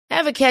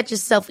Ever catch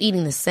yourself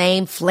eating the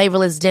same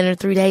flavorless dinner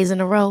 3 days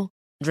in a row?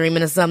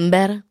 Dreaming of something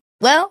better?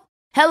 Well,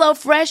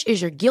 HelloFresh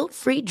is your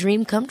guilt-free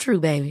dream come true,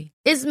 baby.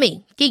 It's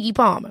me, Keke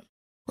Palmer.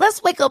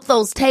 Let's wake up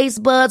those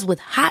taste buds with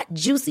hot,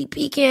 juicy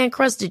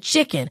pecan-crusted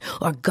chicken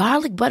or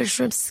garlic butter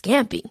shrimp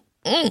scampi.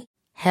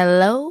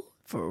 Hello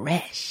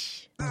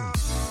Fresh.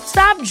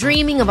 Stop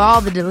dreaming of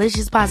all the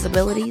delicious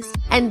possibilities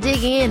and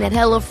dig in at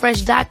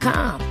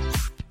HelloFresh.com.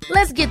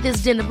 Let's get this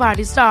dinner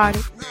party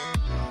started.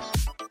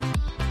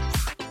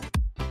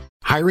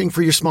 Hiring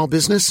for your small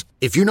business?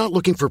 If you're not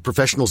looking for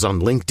professionals on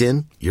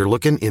LinkedIn, you're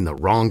looking in the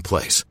wrong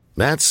place.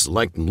 That's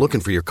like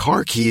looking for your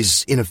car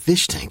keys in a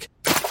fish tank.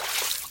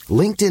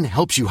 LinkedIn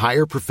helps you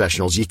hire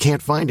professionals you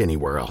can't find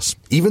anywhere else,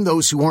 even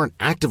those who aren't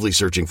actively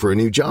searching for a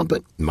new job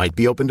but might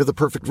be open to the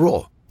perfect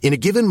role. In a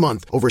given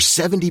month, over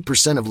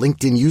 70% of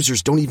LinkedIn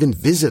users don't even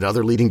visit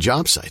other leading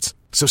job sites.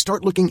 So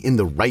start looking in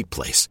the right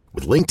place.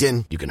 With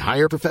LinkedIn, you can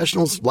hire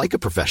professionals like a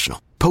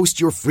professional.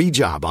 Post your free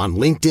job on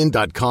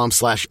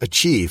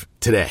linkedin.com/achieve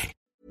today.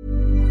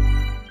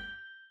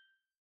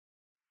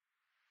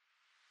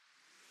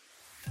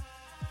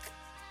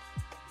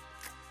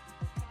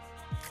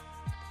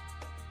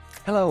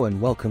 Hello and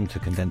welcome to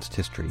Condensed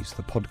Histories,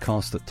 the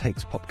podcast that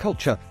takes pop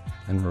culture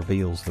and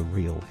reveals the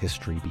real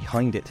history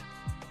behind it.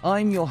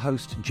 I'm your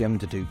host, Jem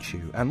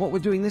Duducu, and what we're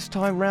doing this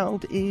time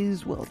round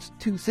is, well, it's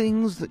two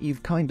things that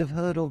you've kind of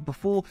heard of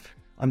before.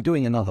 I'm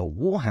doing another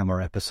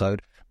Warhammer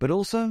episode, but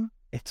also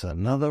it's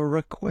another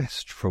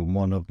request from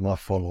one of my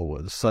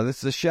followers. So this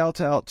is a shout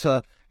out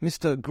to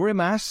Mr.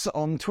 Grimass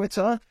on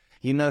Twitter.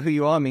 You know who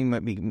you are. I mean,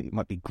 it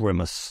might be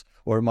Grimace,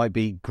 or it might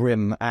be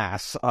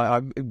Grimass.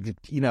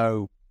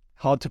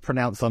 Hard to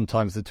pronounce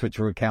sometimes, the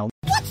Twitter account.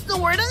 What's the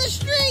word on the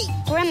street?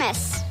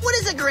 Grimace. What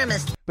is a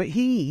grimace? But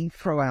he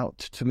threw out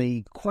to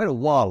me quite a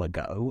while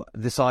ago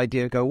this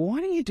idea,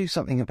 why don't you do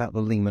something about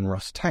the Leman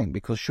Russ tank?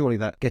 Because surely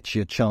that gets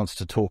you a chance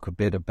to talk a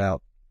bit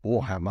about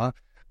Warhammer,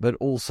 but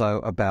also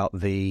about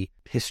the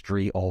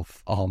history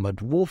of armoured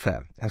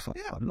warfare. I was like,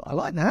 yeah, I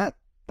like that.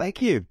 Thank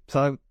you.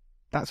 So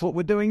that's what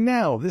we're doing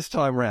now, this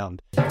time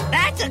round.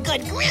 That's a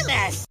good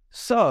grimace.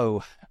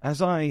 So,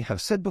 as I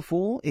have said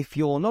before, if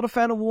you're not a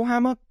fan of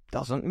Warhammer,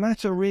 doesn't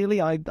matter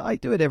really. I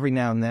do it every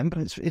now and then, but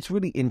it's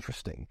really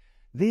interesting.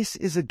 This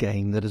is a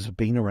game that has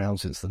been around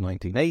since the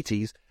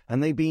 1980s,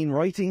 and they've been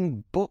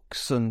writing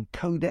books and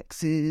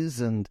codexes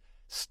and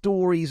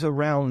stories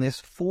around this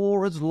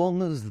for as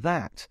long as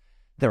that.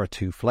 There are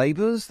two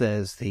flavours.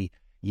 There's the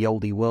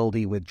Yoldy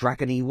Worldy with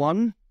Dragony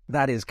one.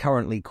 That is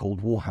currently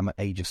called Warhammer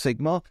Age of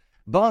Sigmar.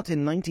 But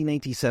in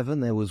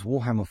 1987, there was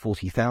Warhammer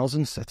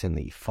 40,000 set in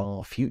the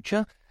far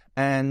future,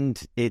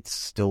 and it's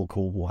still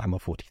called Warhammer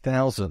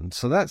 40,000.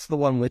 So that's the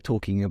one we're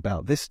talking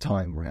about this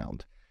time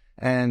round.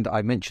 And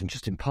I mentioned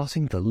just in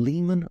passing the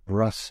Leman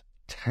Russ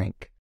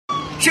tank.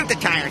 Shoot the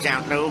tires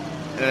out, Lou.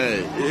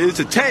 It's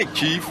a tank,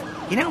 Chief.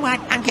 You know what?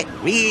 I'm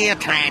getting real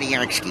tired of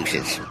your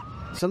excuses.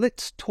 So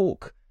let's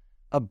talk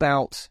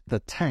about the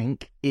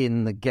tank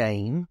in the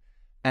game,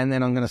 and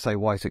then I'm going to say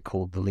why is it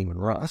called the Leman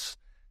Russ.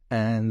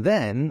 And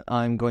then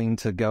I'm going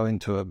to go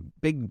into a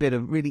big bit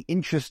of really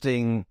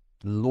interesting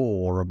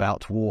lore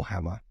about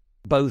Warhammer,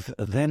 both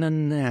then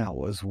and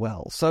now as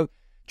well. So,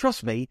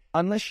 trust me,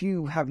 unless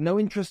you have no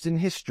interest in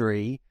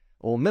history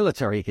or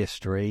military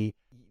history,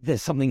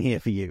 there's something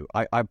here for you.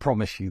 I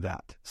promise you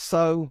that.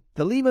 So,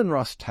 the Leman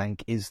Russ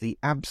tank is the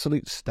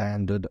absolute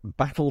standard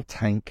battle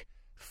tank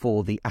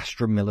for the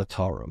Astra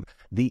Militarum,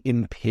 the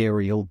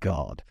Imperial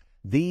Guard.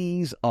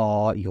 These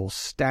are your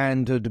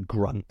standard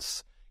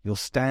grunts, your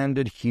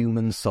standard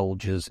human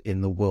soldiers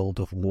in the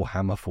world of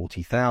Warhammer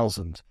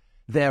 40,000.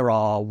 There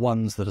are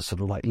ones that are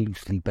sort of like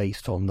loosely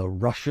based on the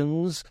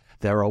Russians.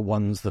 There are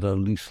ones that are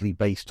loosely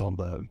based on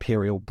the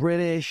Imperial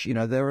British. You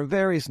know, there are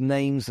various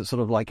names that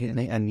sort of like,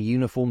 and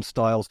uniform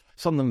styles,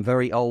 some of them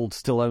very old,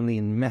 still only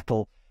in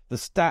metal.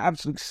 The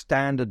absolute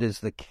standard is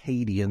the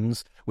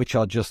Cadians, which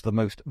are just the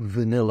most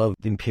vanilla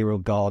Imperial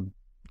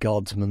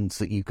Guardsmen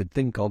that you could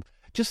think of.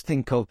 Just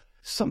think of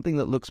something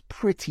that looks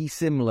pretty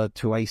similar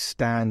to a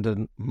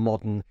standard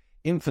modern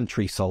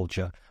infantry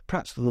soldier,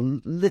 perhaps with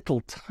a little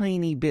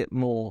tiny bit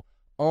more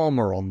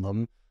armour on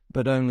them,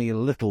 but only a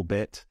little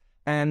bit.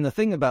 And the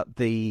thing about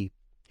the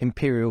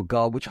Imperial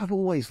Guard, which I've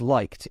always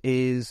liked,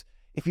 is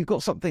if you've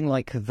got something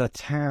like the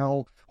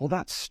Tau, well,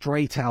 that's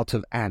straight out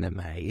of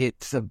anime.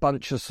 It's a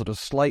bunch of sort of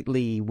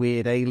slightly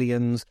weird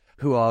aliens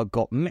who are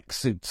got mech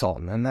suits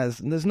on, and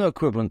there's no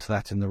equivalent to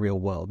that in the real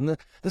world. And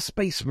the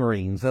Space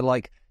Marines, they're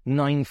like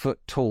 9 foot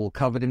tall,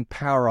 covered in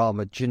power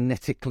armor,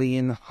 genetically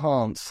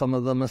enhanced. Some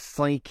of them are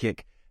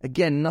psychic.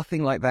 Again,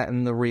 nothing like that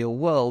in the real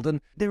world.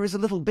 And there is a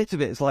little bit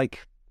of it. It's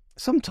like,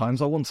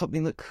 sometimes I want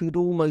something that could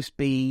almost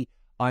be,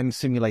 I'm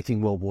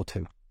simulating World War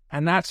II.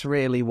 And that's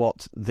really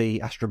what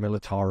the Astra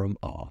Militarum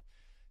are.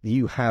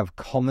 You have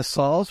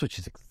commissars, which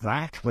is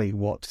exactly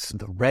what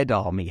the Red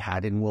Army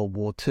had in World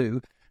War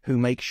II, who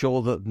make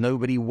sure that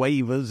nobody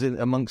wavers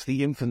amongst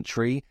the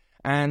infantry,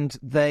 and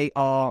they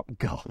are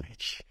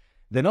garbage.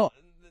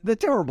 They're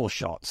terrible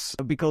shots,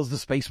 because the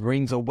Space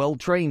Marines are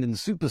well-trained and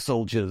super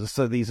soldiers,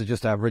 so these are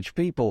just average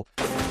people.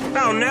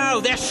 Oh no,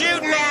 they're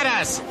shooting at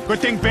us! Good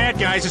thing bad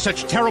guys are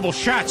such terrible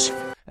shots.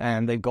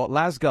 And they've got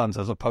las guns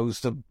as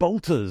opposed to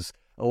bolters,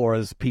 or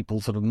as people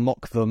sort of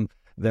mock them,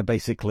 they're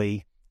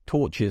basically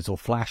torches or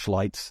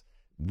flashlights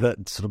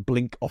that sort of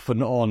blink off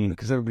and on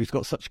because everybody's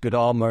got such good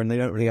armor and they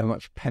don't really have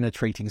much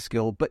penetrating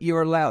skill. But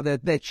you're allowed,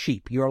 they're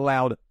cheap. You're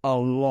allowed a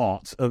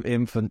lot of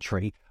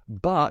infantry,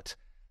 but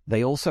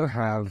they also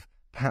have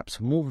perhaps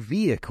more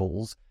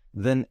vehicles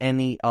than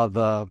any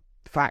other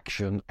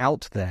faction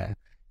out there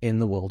in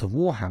the world of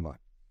Warhammer.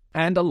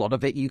 And a lot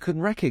of it you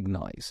can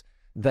recognize.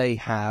 They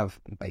have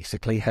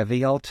basically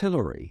heavy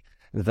artillery.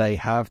 They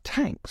have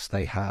tanks.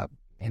 They have,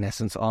 in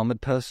essence,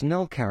 armored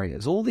personnel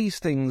carriers. All these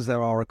things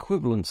there are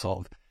equivalents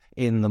of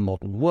in the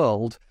modern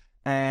world.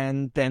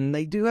 And then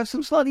they do have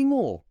some slightly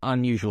more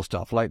unusual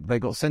stuff. Like they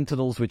got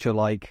sentinels, which are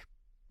like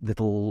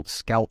little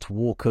scout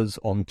walkers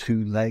on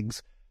two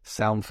legs.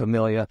 Sound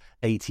familiar?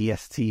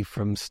 AT-ST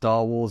from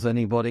Star Wars,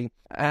 anybody?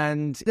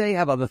 And they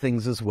have other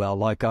things as well,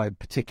 like I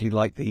particularly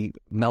like the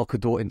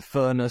Malcador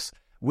Infernus,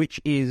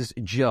 which is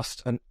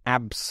just an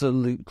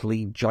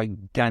absolutely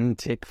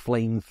gigantic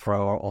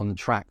flamethrower on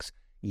tracks.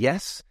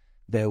 Yes,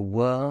 there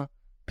were,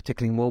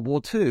 particularly in World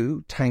War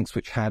II, tanks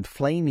which had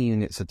flame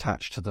units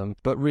attached to them,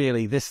 but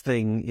really this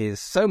thing is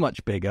so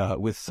much bigger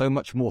with so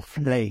much more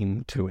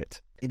flame to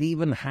it. It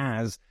even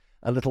has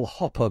a little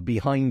hopper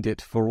behind it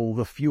for all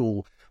the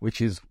fuel,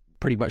 which is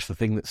pretty much the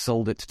thing that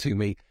sold it to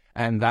me,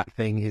 and that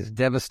thing is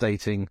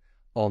devastating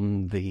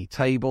on the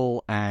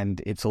table,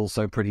 and it's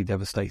also pretty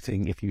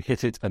devastating if you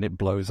hit it and it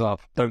blows up.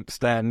 Don't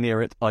stand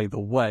near it either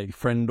way,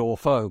 friend or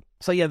foe.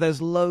 So yeah,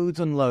 there's loads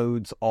and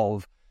loads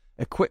of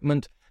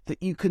equipment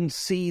that you can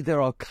see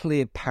there are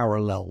clear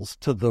parallels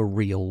to the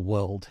real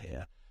world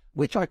here,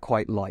 which I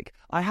quite like.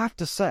 I have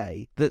to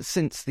say that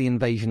since the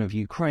invasion of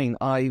Ukraine,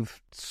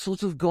 I've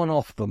sort of gone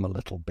off them a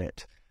little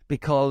bit,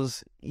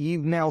 because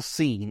you've now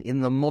seen in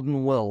the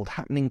modern world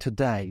happening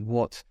today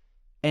what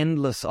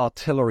endless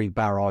artillery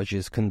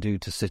barrages can do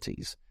to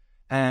cities.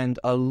 And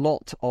a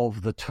lot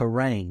of the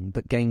terrain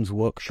that Games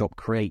Workshop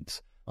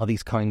creates are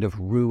these kind of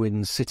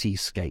ruined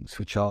cityscapes,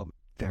 which are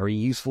very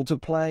useful to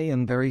play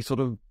and very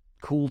sort of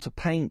cool to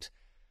paint.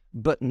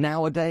 But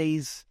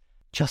nowadays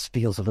just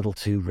feels a little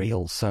too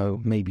real, so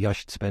maybe I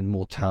should spend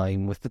more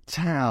time with the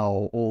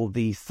Tau or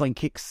the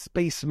Psychic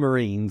Space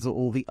Marines or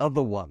all the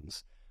other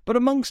ones. But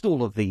amongst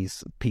all of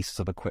these pieces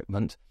of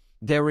equipment,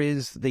 there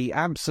is the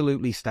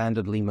absolutely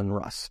standard Leman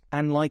Russ.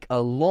 And like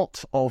a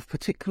lot of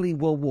particularly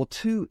World War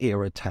II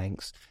era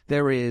tanks,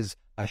 there is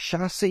a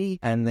chassis,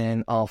 and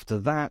then after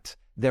that,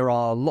 there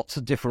are lots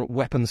of different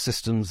weapon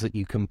systems that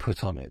you can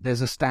put on it.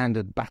 There's a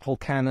standard battle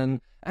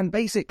cannon, and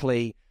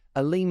basically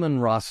a Leman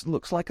Russ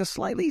looks like a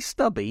slightly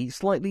stubby,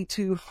 slightly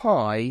too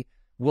high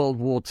World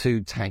War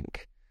II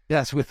tank.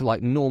 That's with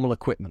like normal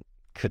equipment.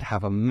 Could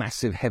have a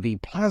massive heavy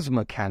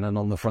plasma cannon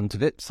on the front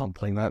of it.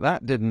 Something like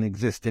that didn't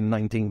exist in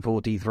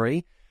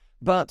 1943.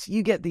 But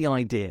you get the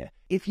idea.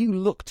 If you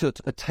looked at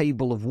a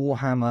table of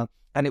Warhammer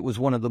and it was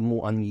one of the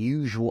more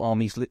unusual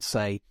armies, let's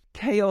say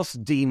Chaos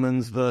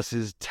Demons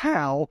versus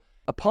Tau,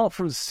 apart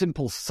from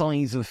simple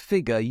size of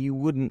figure, you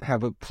wouldn't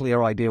have a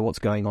clear idea what's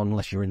going on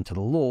unless you're into the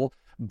lore.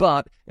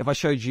 But if I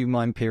showed you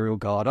my Imperial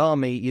Guard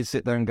army, you'd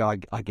sit there and go,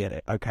 I get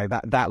it. Okay,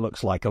 that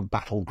looks like a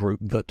battle group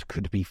that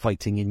could be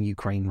fighting in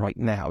Ukraine right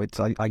now.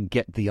 I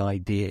get the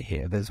idea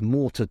here. There's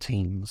mortar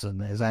teams and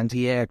there's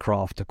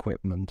anti-aircraft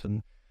equipment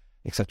and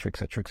et cetera, et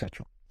cetera, et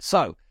cetera.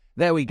 So,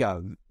 there we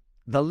go.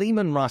 The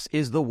Leman Russ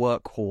is the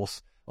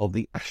workhorse of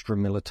the Astra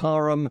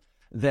Militarum.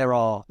 There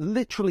are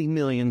literally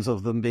millions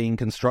of them being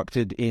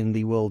constructed in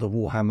the world of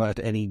Warhammer at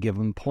any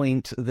given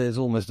point. There's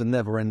almost a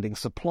never-ending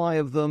supply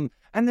of them,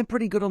 and they're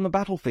pretty good on the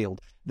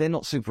battlefield. They're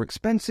not super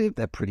expensive,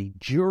 they're pretty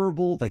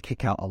durable, they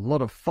kick out a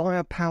lot of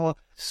firepower,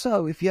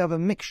 so if you have a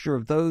mixture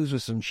of those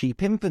with some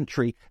cheap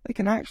infantry, they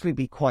can actually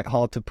be quite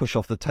hard to push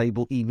off the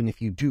table, even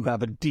if you do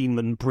have a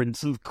Demon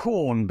Prince of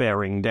Khorne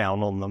bearing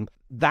down on them.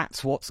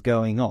 That's what's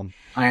going on.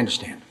 I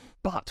understand.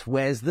 But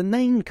where's the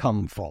name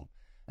come from?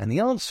 And the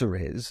answer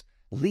is,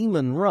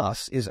 Leman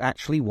Russ is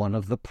actually one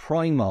of the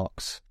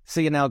Primarchs. So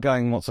you're now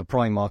going, what's a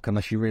Primarch,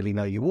 unless you really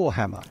know your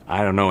Warhammer?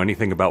 I don't know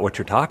anything about what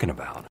you're talking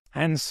about.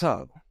 And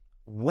so,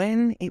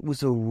 when it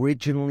was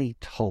originally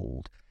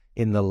told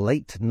in the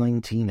late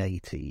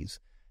 1980s,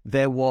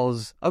 there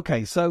was,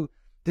 so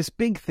this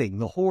big thing,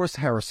 the Horus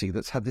Heresy,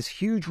 that's had this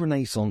huge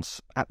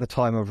renaissance at the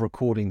time of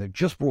recording. They've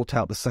just brought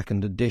out the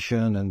second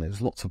edition, and there's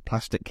lots of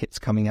plastic kits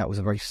coming out. It was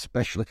a very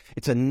special,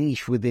 it's a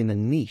niche within a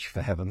niche,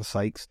 for heaven's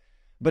sakes.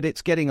 But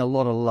it's getting a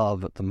lot of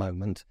love at the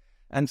moment.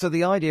 And so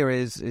the idea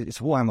is, it's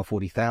Warhammer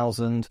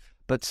 40,000,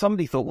 but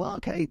somebody thought, well,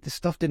 okay, this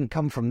stuff didn't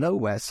come from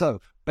nowhere.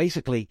 So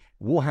basically,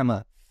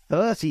 Warhammer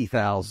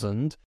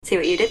 30,000. See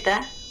what you did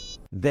there?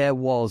 There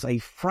was a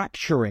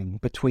fracturing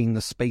between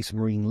the Space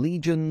Marine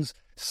legions.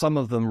 Some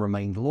of them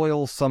remained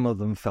loyal, some of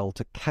them fell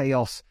to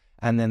chaos,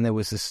 and then there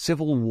was a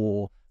civil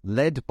war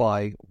led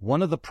by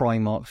one of the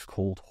Primarchs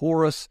called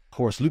Horus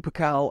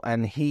Lupercal,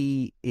 and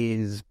he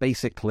is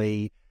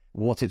basically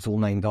what it's all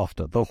named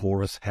after, the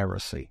Horus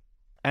Heresy.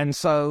 And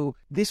so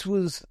this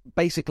was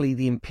basically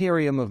the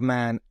Imperium of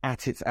Man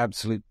at its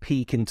absolute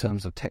peak in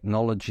terms of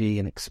technology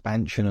and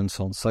expansion and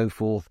so on and so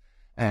forth.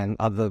 And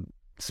other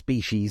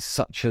species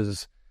such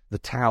as the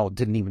Tau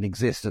didn't even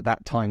exist at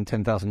that time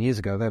 10,000 years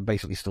ago. They're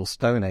basically still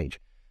Stone Age.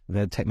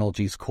 Their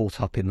technology's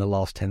caught up in the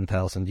last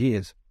 10,000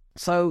 years.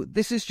 So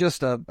this is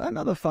just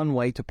another fun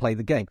way to play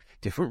the game.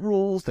 Different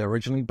rules. They're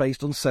originally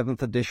based on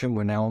 7th edition.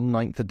 We're now on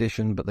 9th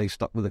edition, but they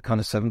stuck with the kind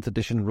of 7th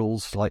edition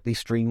rules, slightly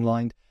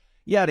streamlined.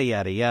 Yada,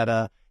 yada,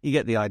 yada. You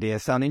get the idea.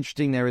 Sound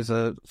interesting? There is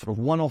a sort of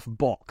one-off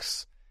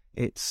box.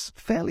 It's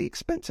fairly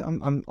expensive.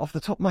 I'm off the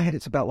top of my head,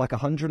 it's about like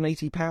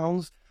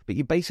 £180, but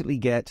you basically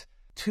get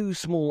 2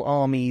 small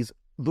armies,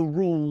 the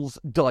rules,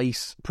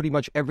 dice, pretty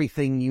much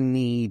everything you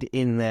need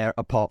in there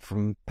apart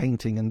from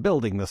painting and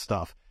building the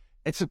stuff.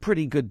 It's a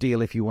pretty good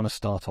deal if you want to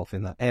start off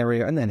in that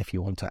area, and then if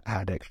you want to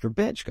add extra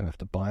bits, you're going to have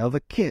to buy other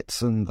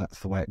kits, and that's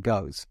the way it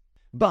goes.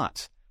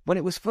 But when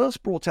it was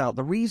first brought out,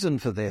 the reason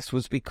for this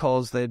was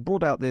because they'd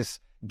brought out this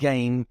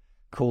game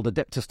called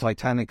Adeptus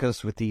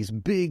Titanicus with these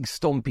big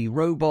stompy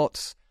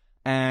robots,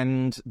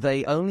 and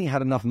they only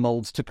had enough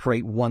molds to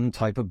create one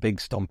type of big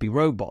stompy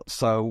robot.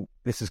 So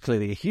this is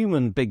clearly a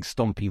human big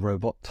stompy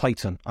robot,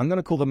 Titan. I'm going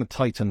to call them a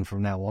Titan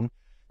from now on.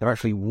 They're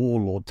actually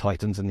Warlord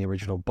Titans in the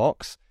original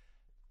box.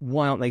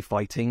 Why aren't they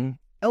fighting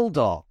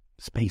Eldar,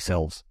 Space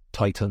Elves,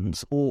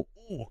 Titans, or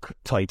Orc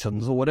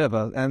Titans, or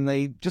whatever? And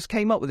they just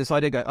came up with this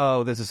idea,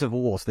 there's a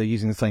civil war, so they're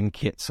using the same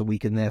kit, so we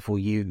can therefore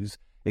use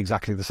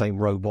exactly the same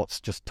robots,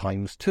 just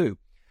times 2.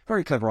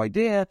 Very clever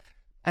idea,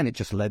 and it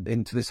just led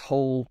into this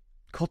whole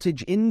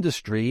cottage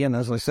industry, and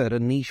as I said, a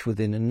niche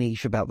within a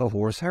niche about the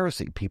Horus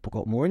Heresy. People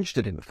got more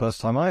interested in it. The first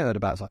time I heard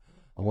about it, I was like,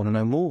 I want to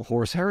know more.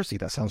 Horus Heresy,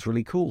 that sounds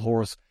really cool.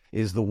 Horus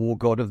is the war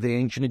god of the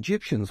ancient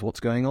Egyptians. What's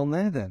going on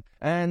there then?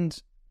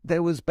 And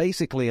there was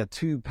basically a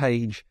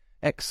 2-page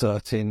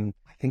excerpt in,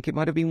 I think it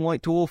might have been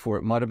White Dwarf, or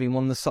it might have been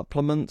one of the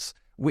supplements,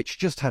 which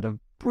just had a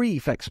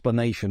brief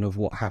explanation of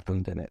what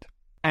happened in it.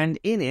 And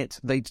in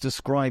it, they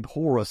describe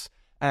Horus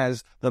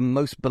as the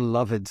most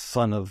beloved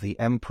son of the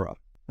Emperor.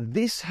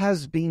 This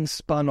has been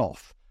spun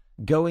off,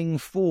 going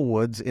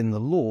forwards in the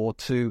lore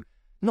to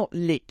not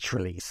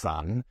literally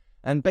son,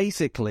 and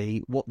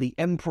basically what the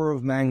Emperor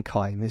of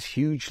Mankind, this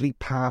hugely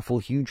powerful,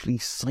 hugely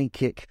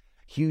psychic,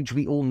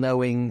 hugely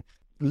all-knowing,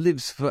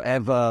 lives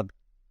forever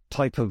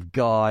type of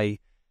guy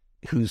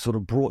who sort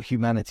of brought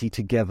humanity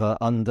together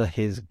under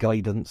his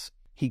guidance.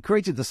 He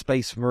created the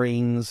Space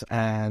Marines,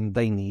 and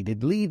they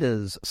needed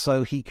leaders,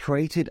 so he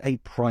created a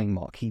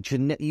Primarch.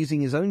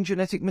 Using his own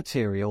genetic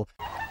material.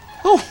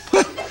 Oh,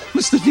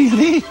 Mr.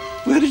 DNA,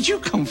 where did you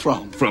come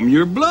from? From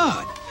your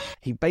blood.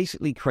 He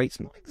basically creates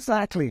not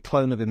exactly a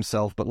clone of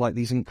himself, but like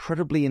these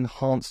incredibly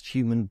enhanced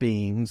human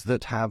beings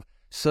that have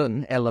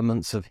certain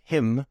elements of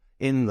him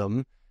in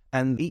them,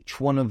 and each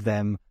one of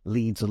them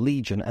leads a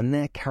legion, and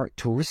their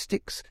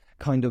characteristics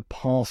kind of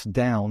pass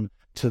down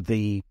to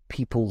the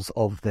peoples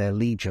of their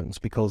legions,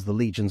 because the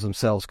legions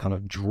themselves kind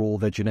of draw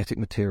their genetic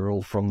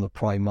material from the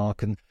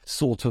Primarch, and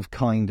sort of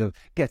kind of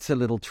gets a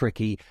little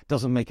tricky,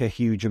 doesn't make a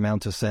huge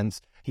amount of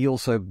sense. He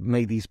also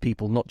made these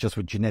people not just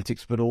with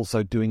genetics, but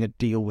also doing a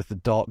deal with the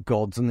Dark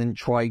Gods, and then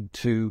tried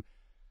to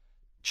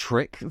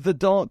trick the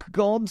Dark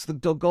Gods, the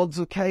Gods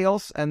of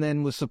Chaos, and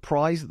then was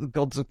surprised that the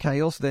Gods of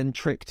Chaos then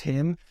tricked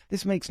him.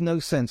 This makes no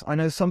sense. I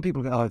know some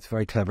people go, it's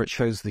very clever, it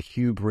shows the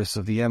hubris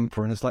of the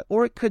Emperor, and it's like,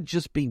 or it could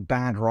just be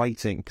bad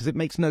writing, because it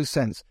makes no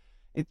sense.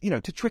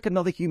 To trick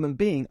another human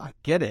being, I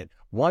get it.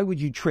 Why would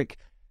you trick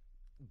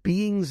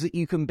beings that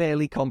you can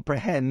barely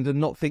comprehend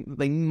and not think that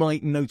they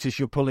might notice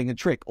you're pulling a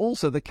trick?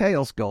 Also, the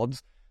Chaos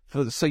Gods,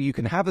 so you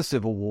can have a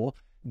civil war,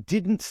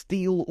 didn't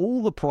steal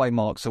all the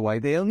Primarchs away.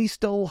 They only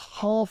stole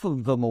half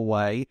of them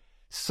away,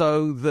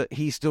 so that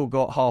he still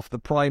got half the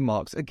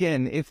Primarchs.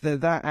 Again, if they're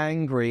that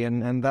angry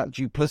and that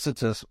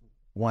duplicitous,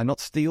 why not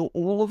steal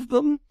all of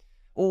them?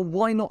 Or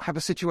why not have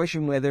a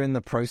situation where they're in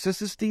the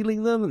process of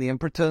stealing them and the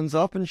Emperor turns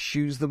up and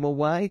shoos them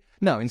away?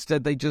 No,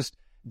 instead they just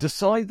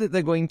decide that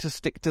they're going to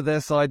stick to their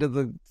side of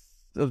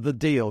the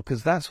deal,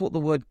 because that's what the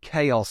word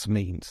chaos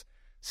means.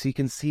 So you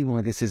can see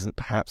why this isn't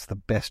perhaps the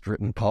best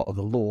written part of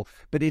the lore,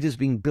 but it has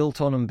been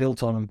built on and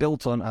built on and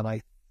built on, and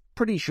I'm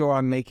pretty sure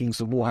I'm making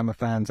some Warhammer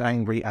fans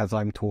angry as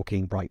I'm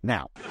talking right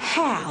now.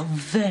 How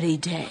very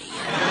dare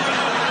you?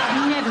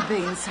 I've never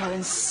been so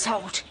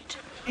insulted.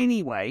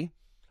 Anyway,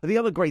 the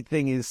other great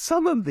thing is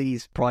some of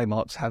these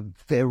Primarchs have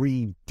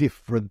very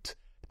different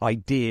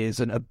ideas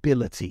and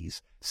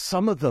abilities.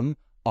 Some of them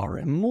are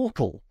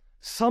immortal.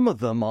 Some of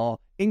them are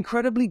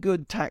incredibly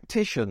good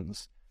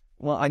tacticians.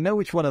 Well, I know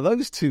which one of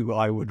those two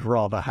I would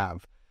rather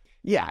have.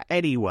 Yeah,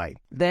 anyway.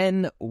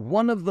 Then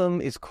one of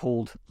them is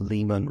called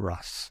Leman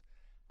Russ.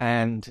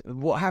 And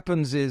what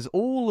happens is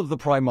all of the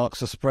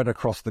Primarchs are spread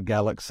across the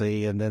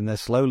galaxy, and then they're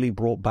slowly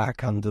brought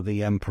back under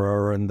the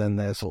Emperor, and then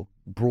they're sort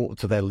of brought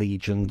to their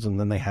legions, and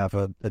then they have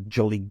a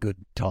jolly good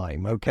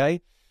time,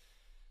 okay?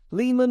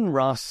 Leman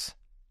Russ,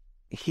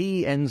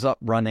 he ends up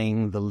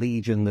running the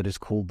legion that is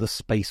called the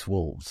Space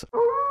Wolves.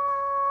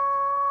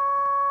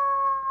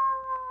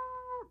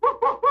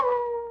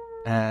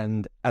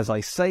 And as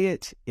I say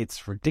it,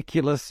 it's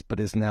ridiculous, but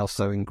is now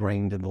so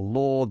ingrained in the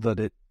lore that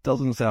it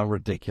doesn't sound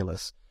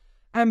ridiculous.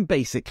 And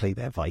basically,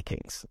 they're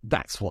Vikings.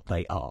 That's what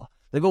they are.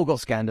 They've all got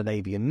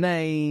Scandinavian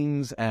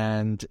names,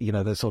 and, you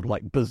know, there's sort of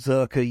like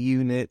berserker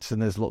units,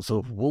 and there's lots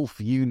of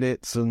wolf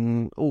units,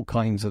 and all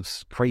kinds of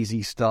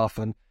crazy stuff.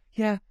 And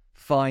yeah,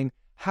 fine.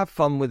 Have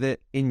fun with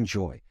it.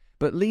 Enjoy.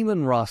 But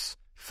Leman Russ,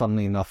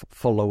 funnily enough,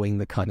 following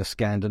the kind of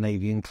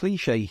Scandinavian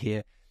cliche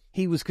here,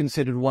 he was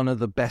considered one of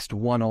the best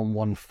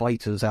one-on-one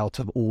fighters out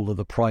of all of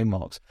the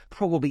Primarchs.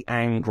 Probably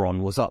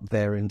Angron was up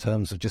there in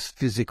terms of just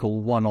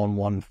physical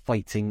one-on-one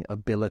fighting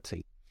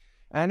ability.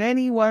 And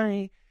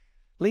anyway,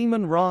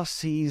 Leman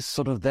Russ, he's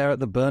sort of there at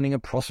the burning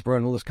of Prospera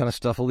and all this kind of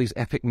stuff, all these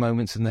epic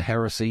moments in the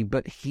Heresy,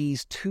 but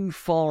he's too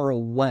far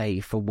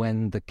away for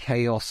when the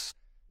Chaos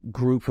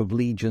group of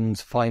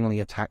legions finally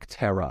attack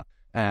Terra.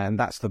 And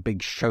that's the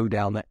big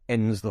showdown that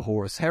ends the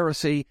Horus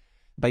Heresy.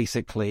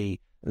 Basically,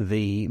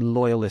 the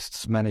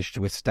Loyalists manage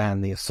to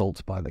withstand the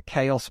assault by the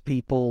Chaos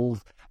people,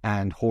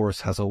 and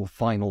Horus has a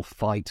final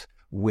fight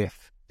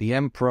with the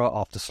Emperor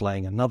after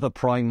slaying another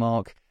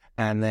Primarch,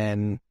 and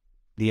then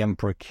the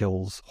Emperor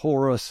kills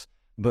Horus,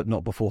 but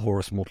not before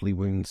Horus mortally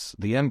wounds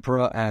the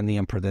Emperor, and the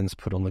Emperor then's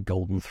put on the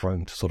Golden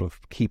Throne to sort of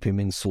keep him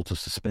in sort of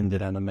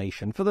suspended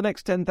animation for the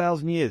next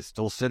 10,000 years,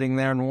 still sitting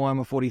there in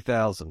Warhammer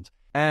 40,000.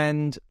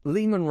 And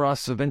Leman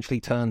Russ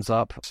eventually turns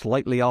up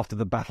slightly after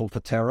the battle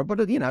for Terra,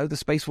 but, you know, the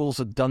Space Wolves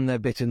had done their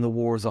bit in the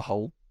war as a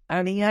whole,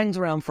 and he hangs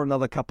around for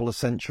another couple of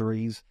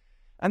centuries.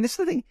 And this is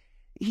the thing,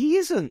 he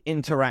isn't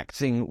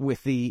interacting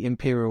with the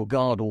Imperial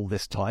Guard all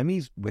this time.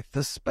 He's with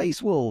the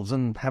Space Wolves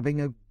and having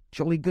a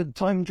jolly good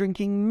time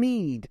drinking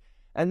mead.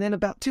 And then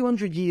about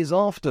 200 years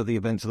after the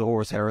events of the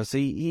Horus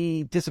Heresy,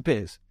 he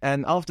disappears.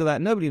 And after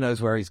that, nobody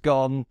knows where he's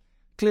gone.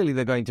 Clearly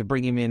they're going to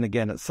bring him in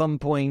again at some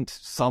point,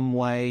 some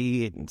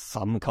way, in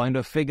some kind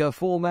of figure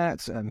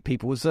format, and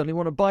people would certainly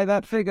want to buy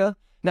that figure.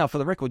 Now, for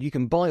the record, you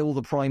can buy all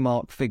the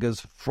Primarch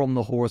figures from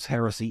the Horus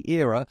Heresy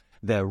era.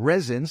 They're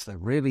resins, they're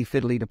really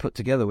fiddly to put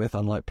together with,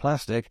 unlike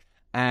plastic,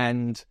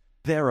 and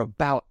they're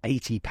about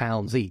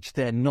 £80 each.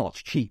 They're not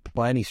cheap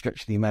by any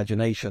stretch of the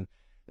imagination.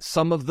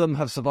 Some of them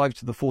have survived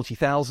to the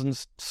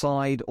 40,000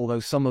 side, although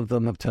some of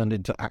them have turned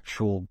into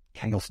actual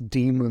Chaos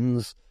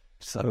Demons.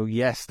 So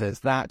yes,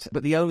 there's that.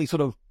 But the only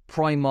sort of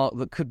Primarch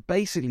that could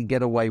basically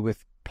get away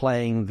with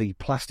playing the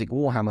plastic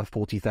Warhammer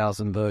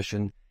 40,000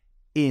 version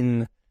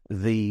in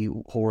the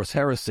Horus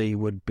Heresy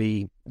would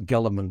be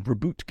Guilliman,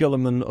 Reboot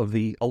Guilliman of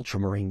the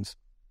Ultramarines.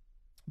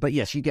 But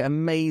yes, you get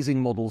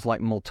amazing models like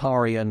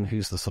Mortarion,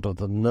 who's the sort of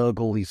the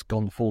Nurgle. He's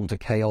gone fallen to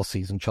Chaos.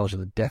 He's in charge of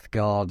the Death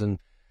Guard, and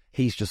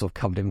he's just sort of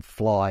covered in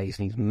flies,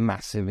 and he's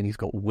massive, and he's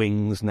got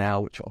wings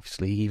now, which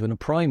obviously even a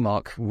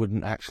Primarch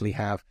wouldn't actually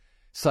have.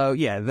 So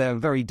yeah, they're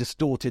very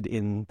distorted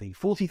in the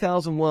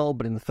 40,000 world,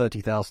 but in the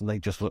 30,000 they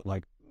just look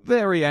like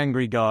very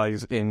angry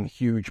guys in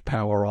huge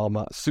power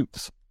armor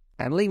suits.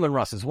 And Leman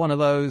Russ is one of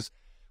those,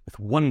 with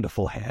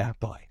wonderful hair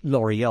by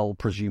L'Oreal,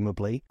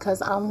 presumably.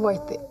 'Cause I'm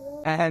worth it.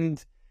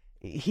 And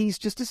he's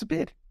just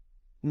disappeared.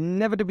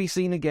 Never to be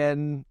seen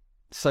again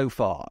so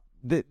far.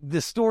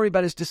 The story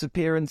about his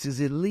disappearance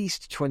is at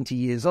least 20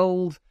 years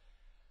old.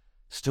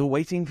 Still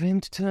waiting for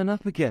him to turn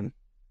up again.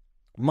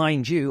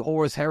 Mind you,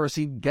 Horus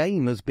Heresy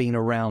game has been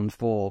around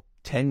for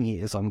 10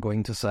 years, I'm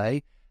going to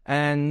say,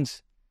 and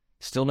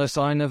still no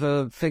sign of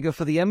a figure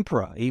for the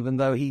Emperor, even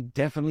though he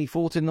definitely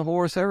fought in the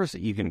Horus Heresy.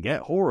 You can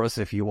get Horus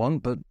if you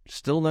want, but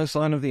still no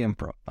sign of the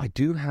Emperor. I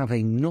do have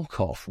a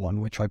knockoff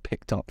one, which I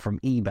picked up from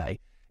eBay.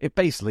 It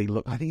basically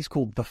looked, I think it's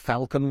called the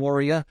Falcon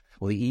Warrior,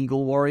 or the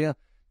Eagle Warrior.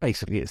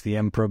 Basically, it's the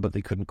Emperor, but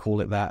they couldn't call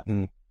it that,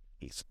 and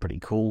it's a pretty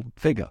cool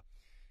figure.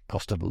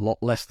 Cost a lot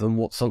less than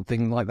what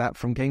something like that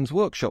from Games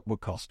Workshop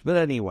would cost. But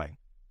anyway,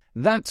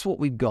 that's what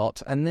we've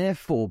got, and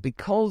therefore,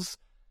 because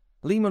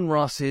Leman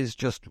Russ is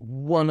just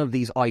one of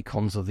these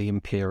icons of the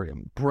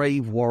Imperium,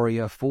 brave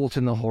warrior, fought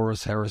in the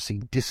Horus Heresy,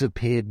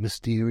 disappeared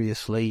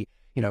mysteriously,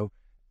 you know,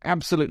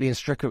 absolutely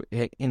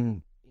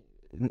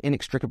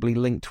inextricably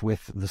linked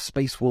with the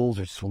Space Wolves,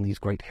 which is one of these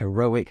great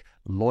heroic,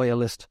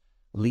 loyalist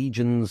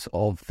legions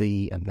of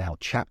the, and now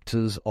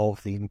chapters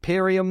of the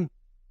Imperium.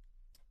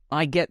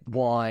 I get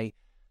why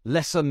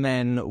lesser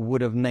men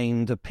would have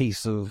named a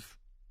piece of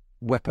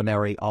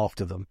weaponry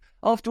after them.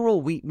 After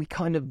all, we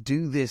kind of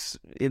do this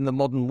in the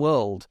modern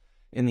world.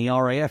 In the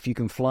RAF, you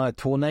can fly a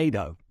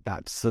Tornado.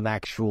 That's an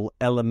actual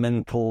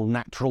elemental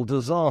natural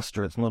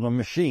disaster. It's not a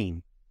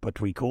machine.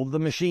 But we call the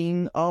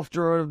machine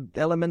after an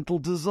elemental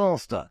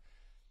disaster.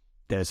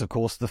 There's, of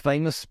course, the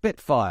famous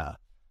Spitfire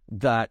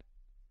that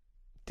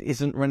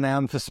isn't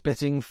renowned for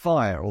spitting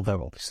fire,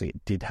 although obviously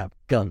it did have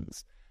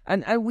guns.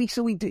 And we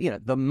do, you know,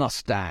 the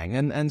Mustang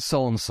and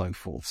so on and so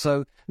forth.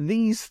 So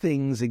these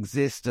things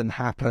exist and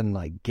happen.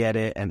 I get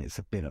it, and it's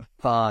a bit of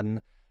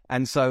fun.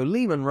 And so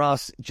Leman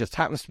Russ just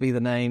happens to be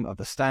the name of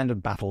the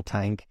standard battle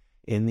tank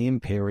in the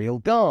Imperial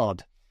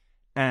Guard.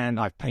 And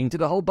I've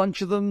painted a whole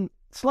bunch of them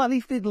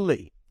slightly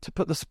fiddly. to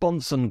put the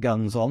Sponson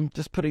guns on,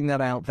 just putting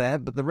that out there,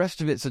 but the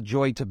rest of it's a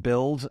joy to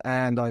build,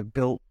 and I've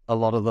built a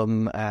lot of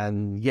them,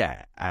 and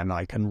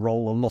I can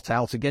roll a lot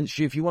out against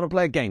you if you want to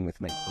play a game with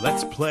me.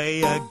 Let's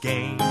play a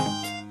game.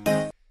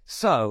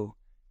 So,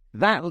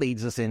 that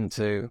leads us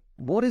into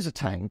what is a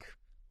tank,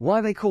 why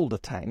are they called a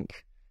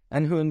tank,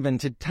 and who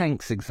invented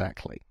tanks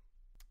exactly.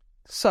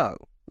 So,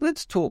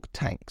 let's talk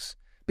tanks.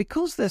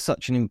 Because they're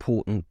such an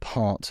important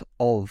part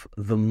of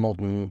the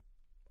modern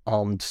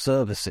armed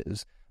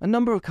services, a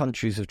number of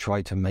countries have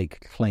tried to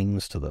make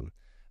claims to them.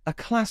 A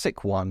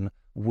classic one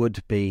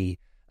would be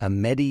a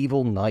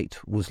medieval knight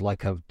was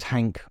like a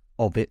tank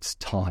of its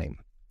time.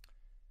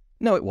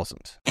 No, it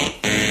wasn't.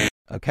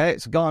 Okay,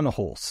 it's a guy on a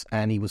horse,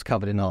 and he was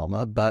covered in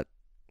armour, but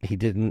he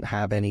didn't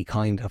have any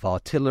kind of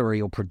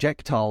artillery or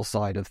projectile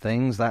side of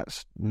things.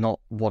 That's not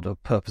what the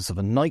purpose of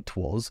a knight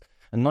was.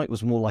 A knight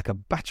was more like a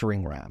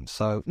battering ram,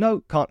 so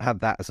no, can't have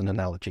that as an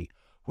analogy.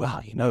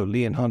 Well,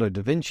 Leonardo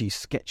da Vinci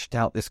sketched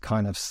out this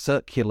kind of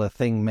circular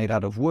thing made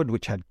out of wood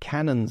which had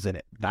cannons in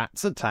it.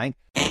 That's a tank.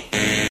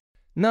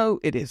 No,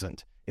 it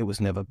isn't. It was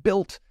never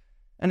built,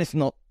 and it's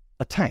not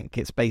a tank.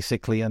 It's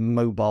basically a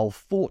mobile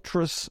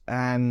fortress,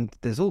 and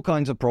there's all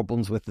kinds of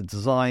problems with the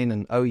design,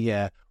 and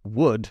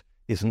wood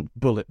isn't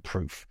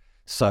bulletproof.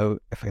 So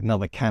if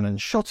another cannon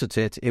shot at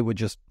it, it would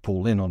just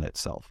fall in on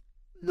itself.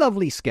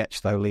 Lovely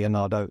sketch, though,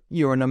 Leonardo.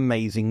 You're an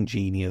amazing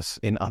genius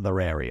in other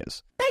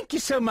areas. Thank you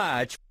so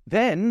much.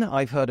 Then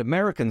I've heard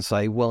Americans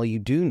say, well, you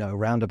do know,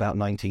 round about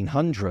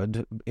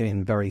 1900,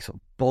 in very sort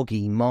of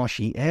boggy,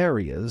 marshy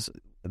areas,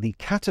 the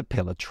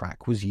caterpillar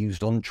track was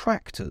used on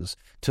tractors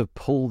to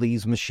pull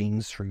these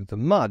machines through the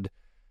mud.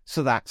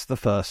 So that's the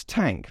first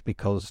tank,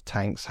 because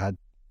tanks had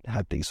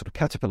these sort of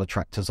caterpillar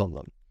tractors on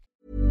them.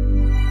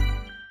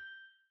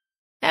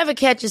 Ever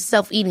catch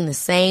yourself eating the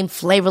same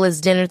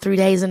flavorless dinner 3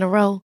 days in a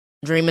row?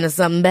 Dreaming of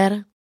something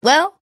better?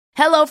 Well,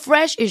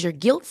 HelloFresh is your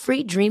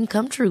guilt-free dream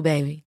come true,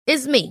 baby.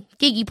 It's me,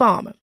 Keke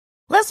Palmer.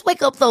 Let's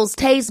wake up those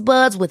taste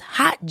buds with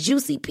hot,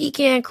 juicy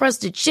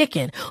pecan-crusted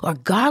chicken or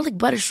garlic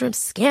butter shrimp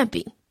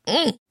scampi.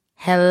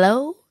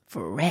 Hello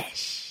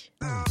Fresh.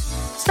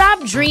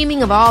 Stop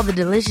dreaming of all the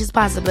delicious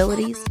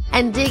possibilities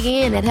and dig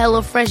in at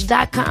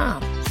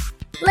HelloFresh.com.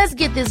 Let's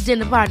get this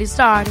dinner party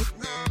started.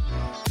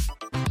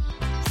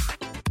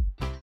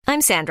 I'm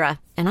Sandra,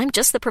 and I'm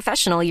just the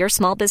professional your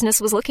small business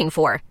was looking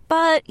for.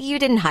 But you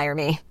didn't hire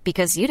me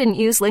because you didn't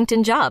use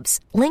LinkedIn Jobs.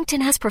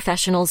 LinkedIn has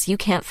professionals you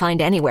can't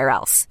find anywhere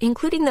else,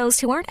 including those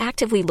who aren't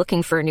actively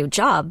looking for a new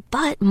job,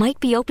 but might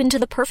be open to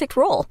the perfect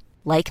role,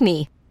 like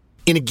me.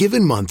 In a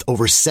given month,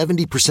 over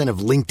 70% of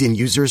LinkedIn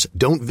users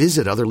don't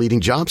visit other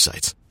leading job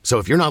sites. So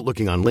if you're not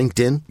looking on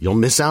LinkedIn, you'll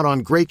miss out on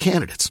great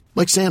candidates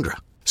like Sandra.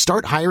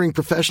 Start hiring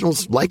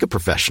professionals like a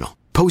professional.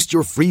 Post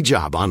your free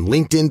job on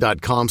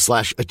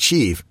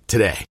linkedin.com/achieve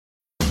today.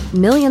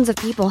 Millions of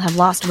people have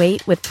lost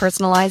weight with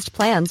personalized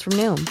plans from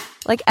Noom.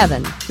 Like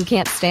Evan, who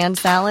can't stand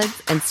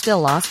salads and still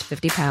lost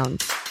 50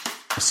 pounds.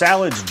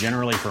 Salads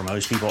generally for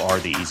most people are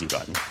the easy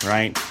button,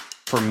 right?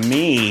 For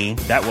me,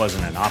 that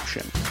wasn't an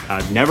option.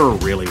 I never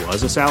really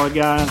was a salad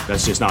guy.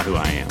 That's just not who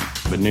I am.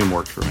 But Noom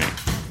worked for me.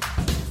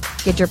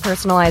 Get your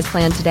personalized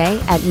plan today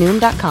at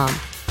Noom.com.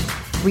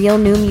 Real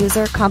Noom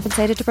user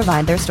compensated to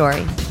provide their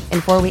story.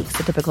 In 4 weeks,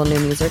 the typical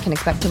Noom user can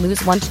expect to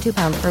lose 1 to 2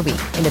 pounds per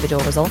week.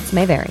 Individual results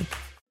may vary.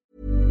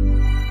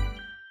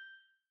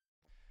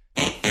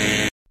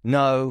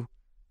 No,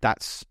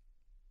 that's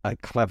a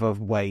clever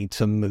way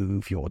to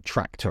move your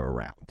tractor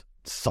around.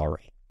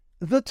 Sorry.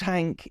 The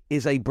tank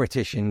is a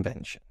British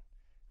invention.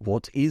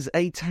 What is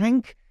a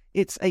tank?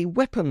 It's a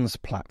weapons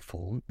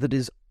platform that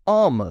is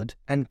armoured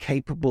and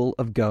capable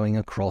of going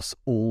across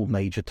all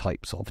major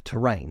types of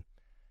terrain.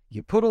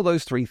 You put all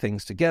those three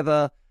things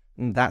together,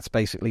 and that's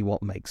basically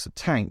what makes a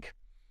tank.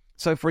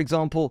 So, for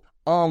example,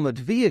 armoured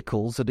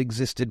vehicles had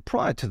existed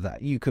prior to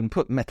that. You can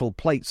put metal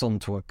plates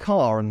onto a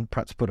car and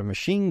perhaps put a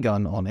machine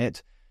gun on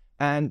it,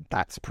 and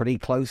that's pretty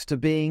close to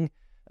being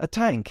a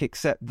tank,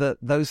 except that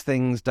those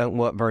things don't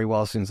work very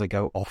well as soon as they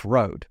go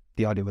off-road.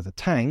 The idea with a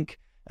tank,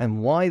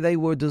 and why they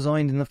were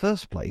designed in the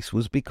first place,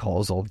 was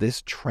because of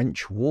this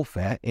trench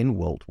warfare in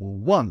World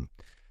War I.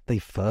 They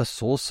first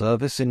saw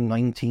service in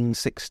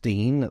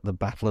 1916 at the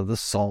Battle of the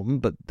Somme,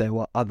 but there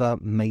were other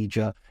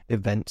major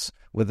events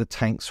where the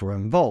tanks were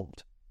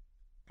involved.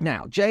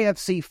 Now,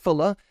 JFC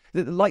Fuller,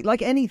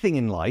 like anything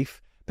in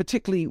life,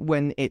 particularly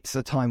when it's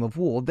a time of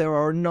war, there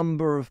are a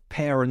number of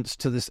parents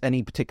to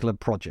any particular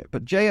project.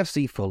 But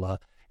JFC Fuller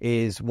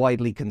is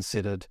widely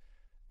considered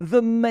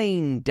the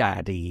main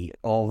daddy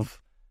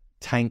of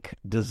tank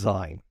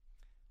design.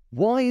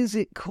 Why is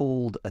it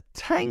called a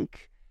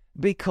tank?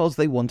 Because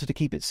they wanted to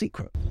keep it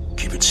secret.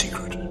 Keep it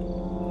secret.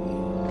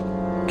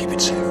 Keep it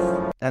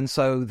safe. And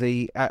so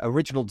the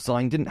original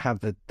design didn't have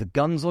the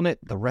guns on it.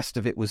 The rest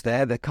of it was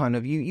there. They're kind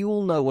of, you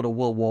all know what a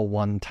World War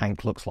I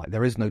tank looks like.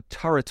 There is no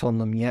turret on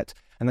them yet,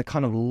 and they're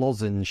kind of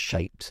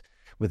lozenge-shaped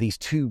with these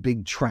two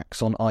big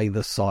tracks on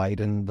either side,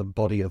 and the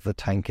body of the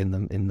tank in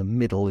the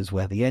middle is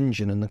where the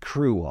engine and the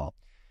crew are.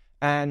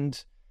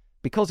 And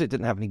because it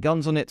didn't have any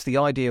guns on it, the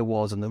idea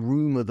was, and the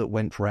rumour that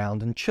went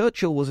round, and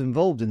Churchill was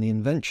involved in the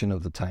invention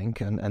of the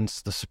tank and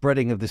the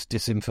spreading of this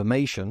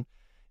disinformation,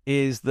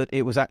 is that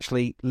it was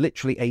actually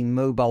literally a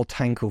mobile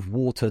tank of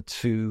water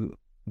to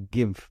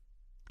give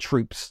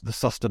troops the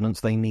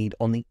sustenance they need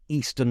on the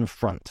Eastern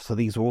Front. So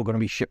these are all going to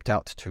be shipped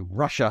out to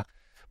Russia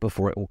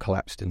before it all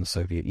collapsed in the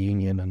Soviet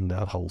Union and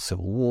the whole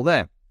civil war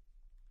there.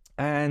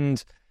 And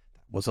that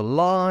was a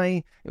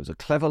lie. It was a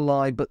clever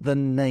lie, but the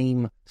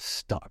name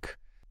stuck.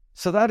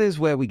 So that is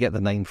where we get the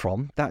name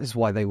from. That is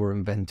why they were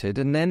invented.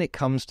 And then it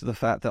comes to the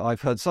fact that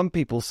I've heard some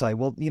people say,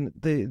 well,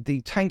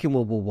 the tank in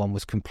World War I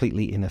was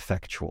completely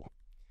ineffectual.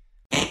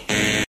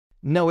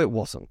 No, it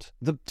wasn't.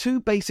 The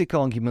two basic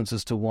arguments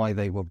as to why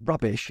they were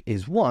rubbish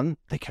is, one,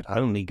 they could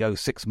only go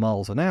 6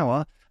 miles an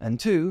hour, and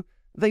two,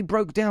 they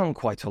broke down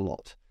quite a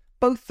lot.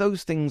 Both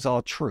those things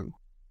are true.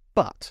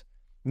 But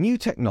new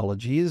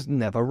technology is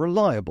never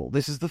reliable.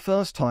 This is the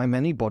first time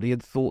anybody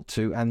had thought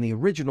to, and the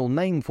original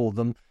name for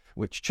them,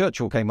 which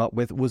Churchill came up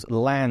with, was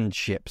land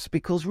ships,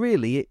 because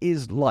really it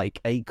is like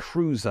a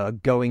cruiser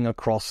going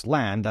across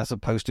land as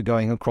opposed to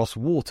going across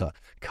water,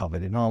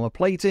 covered in armour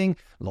plating,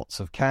 lots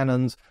of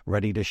cannons,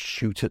 ready to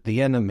shoot at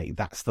the enemy.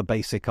 That's the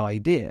basic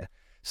idea.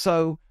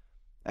 So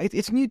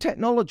it's new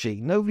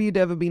technology. Nobody had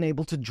ever been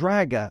able to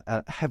drag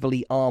a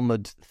heavily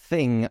armoured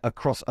thing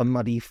across a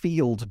muddy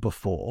field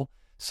before.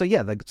 So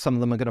yeah, some of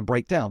them are going to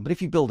break down. But if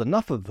you build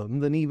enough of them,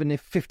 then even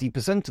if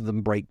 50% of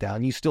them break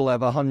down, you still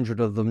have 100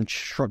 of them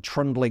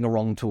trundling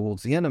along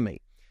towards the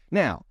enemy.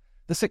 Now,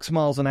 the 6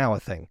 miles an hour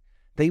thing,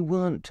 they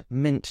weren't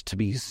meant to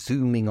be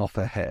zooming off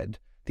ahead.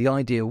 The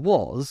idea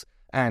was,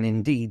 and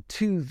indeed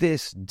to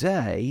this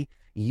day,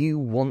 you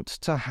want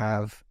to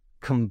have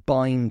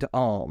combined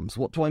arms.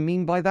 What do I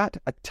mean by that?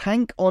 A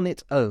tank on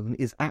its own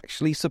is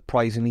actually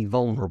surprisingly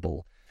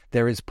vulnerable.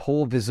 There is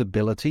poor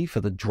visibility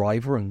for the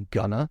driver and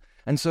gunner,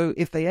 and so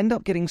if they end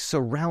up getting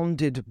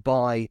surrounded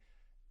by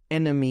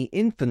enemy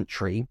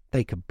infantry,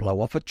 they could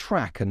blow off a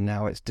track and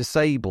now it's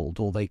disabled,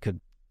 or they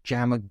could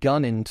jam a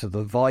gun into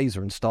the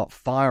visor and start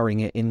firing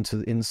it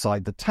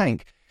inside the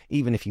tank.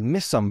 Even if you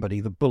miss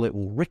somebody, the bullet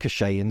will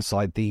ricochet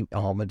inside the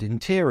armoured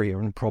interior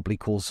and probably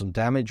cause some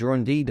damage or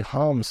indeed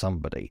harm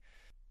somebody.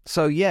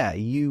 So yeah,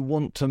 you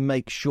want to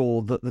make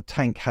sure that the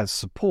tank has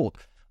support,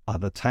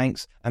 other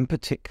tanks, and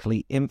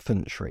particularly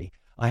infantry.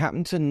 I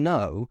happen to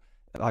know,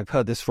 I've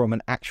heard this from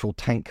an actual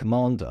tank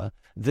commander,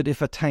 that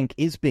if a tank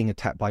is being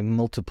attacked by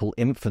multiple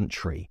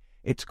infantry,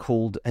 it's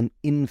called an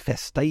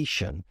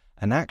infestation.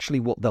 And actually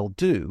what they'll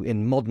do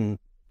in modern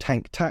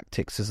tank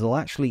tactics is they'll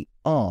actually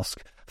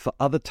ask for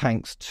other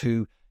tanks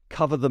to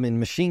cover them in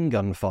machine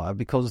gun fire,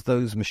 because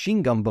those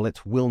machine gun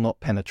bullets will not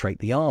penetrate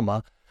the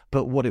armour,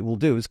 but what it will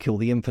do is kill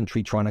the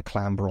infantry trying to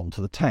clamber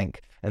onto the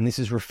tank. And this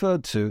is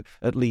referred to,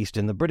 at least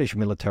in the British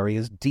military,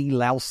 as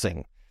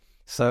delousing.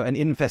 So an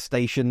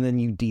infestation, then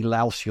you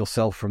delouse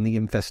yourself from the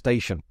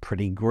infestation.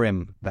 Pretty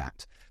grim,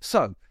 that.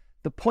 So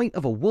the point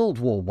of a World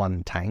War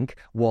I tank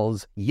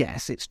was,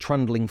 yes, it's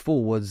trundling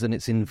forwards and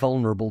it's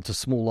invulnerable to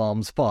small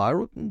arms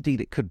fire. Indeed,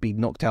 it could be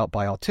knocked out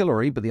by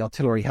artillery, but the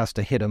artillery has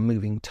to hit a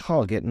moving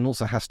target and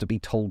also has to be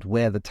told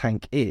where the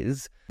tank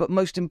is. But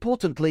most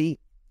importantly,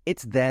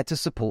 it's there to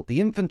support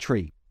the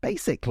infantry.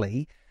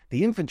 Basically,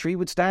 the infantry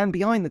would stand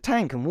behind the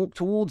tank and walk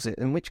towards it,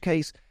 in which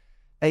case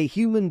a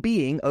human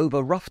being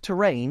over rough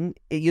terrain,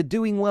 you're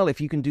doing well if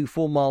you can do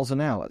 4 miles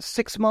an hour.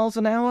 6 miles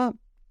an hour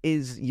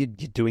is you're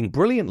doing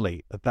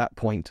brilliantly at that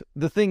point.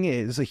 The thing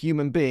is, a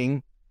human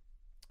being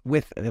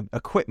with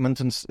equipment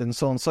and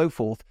so on and so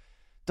forth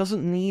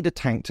doesn't need a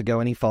tank to go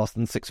any faster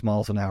than 6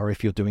 miles an hour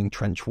if you're doing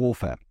trench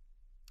warfare.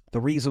 The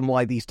reason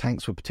why these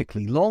tanks were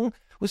particularly long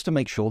was to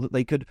make sure that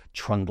they could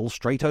trundle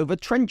straight over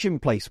trench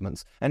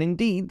emplacements. And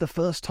indeed, the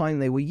first time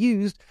they were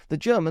used, the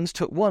Germans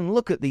took one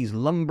look at these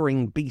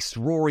lumbering beasts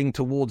roaring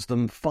towards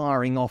them,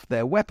 firing off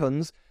their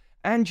weapons,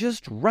 and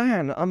just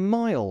ran a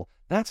mile.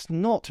 That's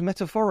not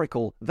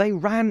metaphorical. They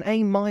ran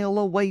a mile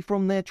away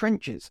from their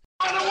trenches.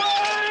 Run away!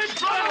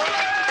 Run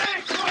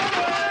away!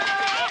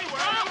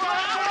 Run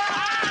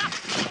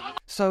away!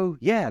 So,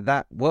 yeah,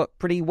 that worked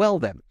pretty well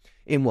then.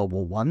 In World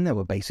War I, there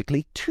were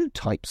basically 2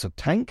 types of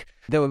tank.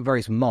 There were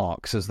various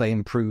marks as they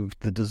improved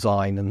the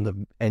design and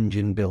the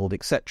engine build,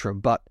 etc.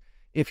 But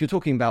if you're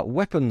talking about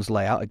weapons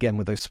layout, again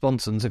with those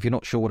sponsons, if you're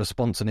not sure what a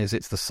sponson is,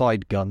 it's the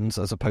side guns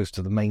as opposed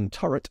to the main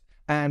turret.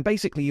 And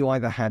basically you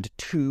either had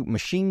 2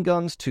 machine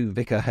guns, 2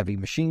 Vickers heavy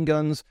machine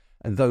guns,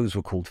 and those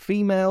were called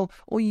female,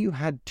 or you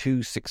had 2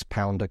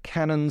 6-pounder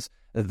cannons,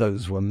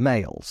 those were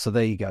male. So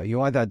there you go.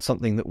 You either had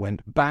something that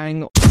went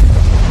bang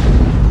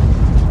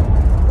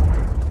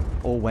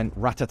or went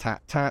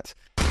rat-a-tat-tat,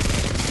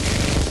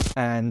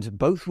 and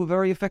both were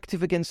very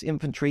effective against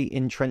infantry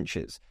in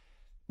trenches.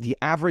 The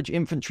average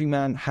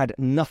infantryman had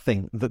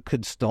nothing that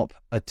could stop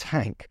a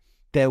tank.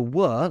 There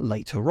were,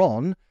 later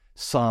on,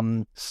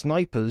 some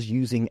snipers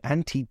using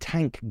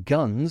anti-tank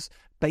guns,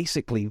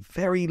 basically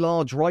very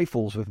large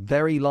rifles with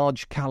very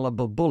large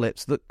caliber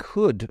bullets that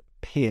could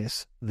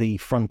pierce the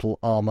frontal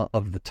armour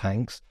of the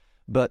tanks,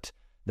 but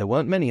there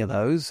weren't many of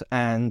those,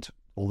 and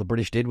All the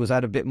British did was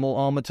add a bit more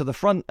armour to the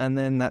front, and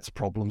then that's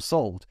problem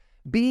solved.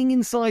 Being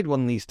inside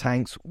one of these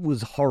tanks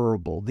was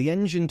horrible. The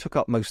engine took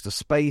up most of the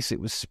space. It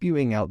was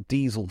spewing out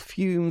diesel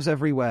fumes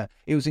everywhere.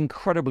 It was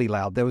incredibly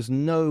loud. There was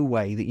no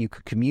way that you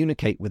could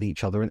communicate with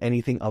each other in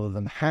anything other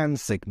than hand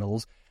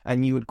signals,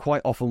 and you would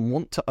quite often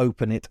want to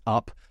open it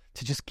up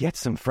to just get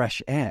some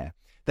fresh air.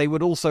 They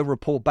would also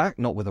report back,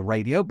 not with a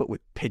radio, but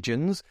with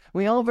pigeons.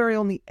 We are very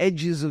on the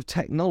edges of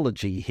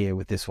technology here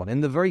with this one.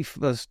 In the very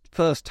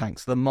first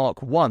tanks, the Mark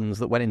Is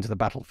that went into the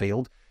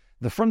battlefield,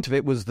 the front of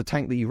it was the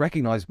tank that you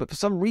recognise, but for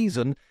some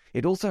reason,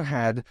 it also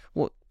had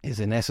what is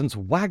in essence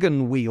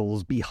wagon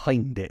wheels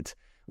behind it,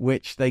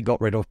 which they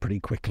got rid of pretty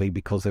quickly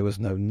because there was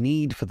no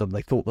need for them.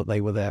 They thought that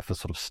they were there for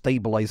sort of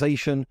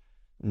stabilisation.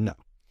 No.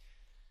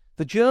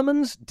 The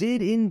Germans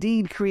did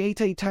indeed create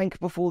a tank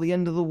before the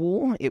end of the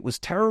war. It was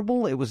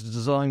terrible. It was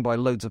designed by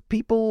loads of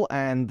people,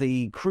 and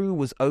the crew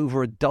was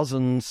over a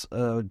dozen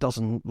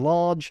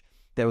large.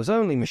 There was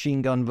only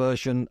machine gun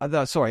version.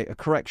 A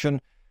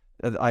correction.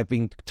 I've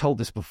been told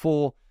this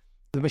before.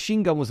 The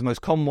machine gun was the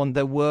most common one.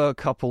 There were a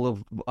couple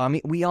of...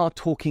 we are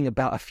talking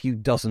about a few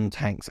dozen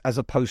tanks, as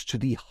opposed to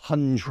the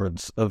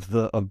hundreds of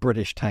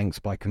British tanks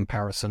by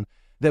comparison.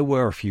 There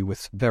were a few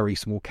with very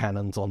small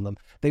cannons on them.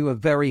 They were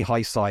very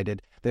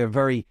high-sided. They were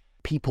very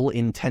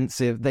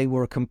people-intensive. They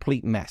were a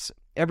complete mess.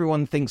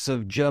 Everyone thinks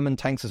of German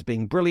tanks as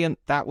being brilliant.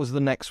 That was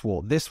the next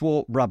war. This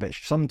war,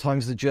 rubbish.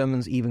 Sometimes the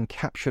Germans even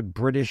captured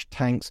British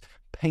tanks,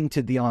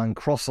 painted the Iron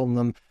Cross on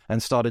them,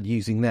 and started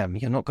using them.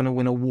 You're not going to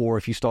win a war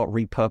if you start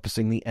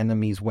repurposing the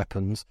enemy's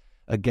weapons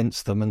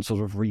against them and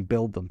sort of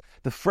rebuild them.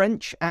 The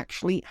French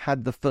actually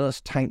had the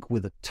first tank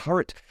with a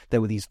turret.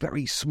 There were these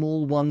very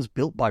small ones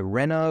built by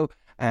Renault,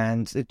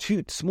 and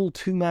they're small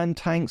two-man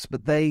tanks,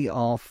 but they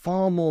are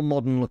far more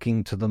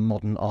modern-looking to the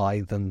modern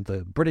eye than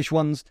the British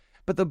ones.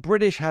 But the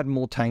British had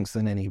more tanks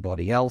than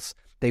anybody else.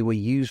 They were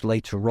used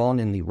later on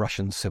in the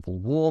Russian Civil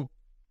War,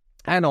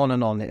 and on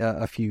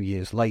a few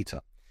years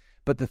later.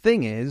 But the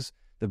thing is,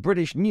 the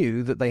British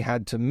knew that they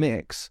had to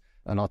mix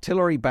an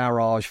artillery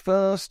barrage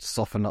first,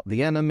 soften up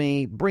the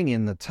enemy, bring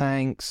in the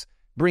tanks,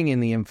 bring in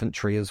the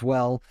infantry as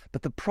well.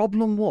 But the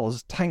problem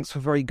was tanks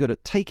were very good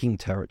at taking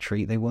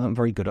territory. They weren't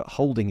very good at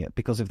holding it,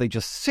 because if they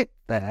just sit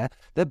there,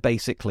 they're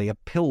basically a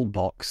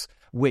pillbox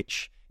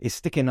which is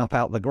sticking up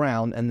out the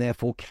ground and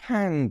therefore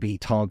can be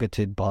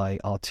targeted by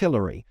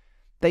artillery.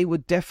 They were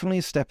definitely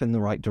a step in the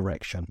right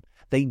direction.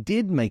 They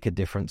did make a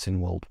difference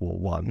in World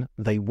War I.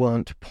 They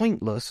weren't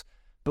pointless,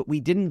 but we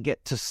didn't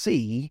get to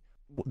see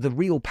the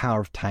real power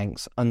of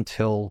tanks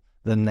until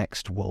the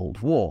next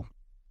World War,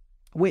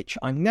 which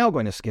I'm now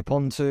going to skip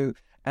on to,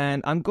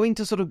 and I'm going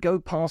to sort of go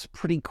past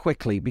pretty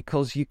quickly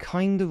because you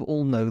kind of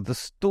all know the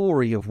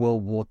story of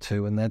World War II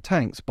and their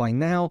tanks. By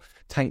now,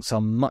 tanks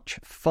are much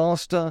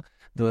faster,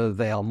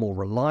 they are more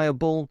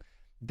reliable.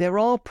 There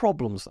are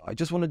problems. I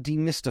just want to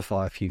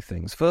demystify a few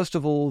things. First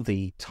of all,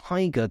 the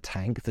Tiger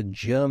tank, the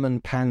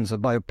German Panzer.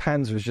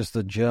 Panzer is just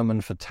the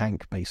German for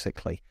tank,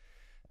 basically.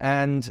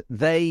 And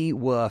they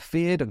were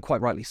feared, and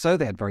quite rightly so.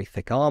 They had very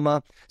thick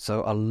armour,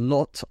 so a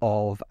lot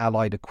of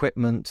Allied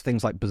equipment,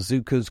 things like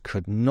bazookas,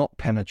 could not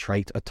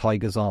penetrate a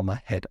Tiger's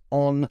armour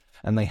head-on,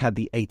 and they had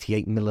the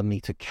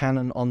 88mm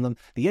cannon on them.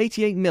 The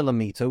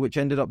 88mm, which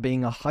ended up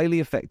being a highly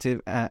effective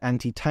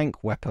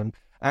anti-tank weapon,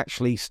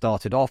 actually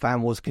started off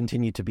and was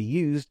continued to be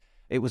used.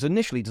 It was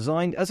initially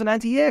designed as an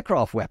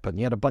anti-aircraft weapon.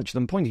 You had a bunch of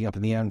them pointing up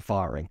in the air and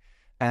firing,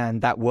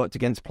 and that worked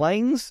against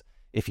planes.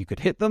 If you could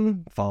hit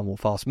them, far more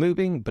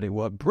fast-moving, but it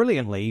worked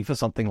brilliantly for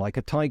something like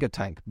a Tiger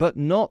tank. But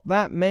not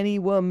that many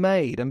were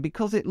made, and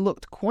because it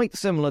looked quite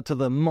similar to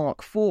the Mark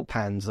IV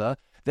Panzer,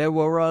 there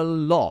were a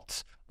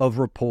lot of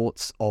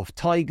reports of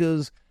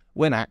Tigers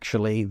when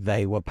actually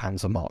they were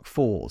Panzer Mark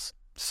IVs.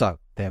 So,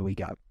 there we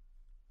go.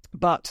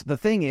 But the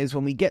thing is,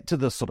 when we get to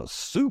the sort of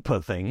super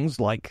things,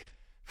 like,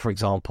 for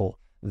example,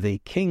 the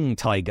King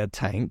Tiger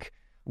tank,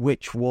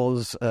 which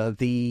was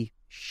the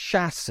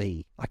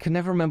chassis. I can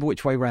never remember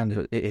which way around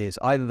it is.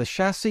 Either the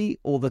chassis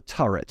or the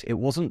turret. It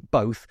wasn't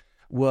both.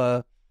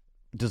 Were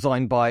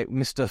designed by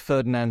Mr.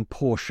 Ferdinand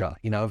Porsche,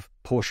 of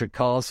Porsche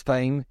cars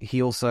fame.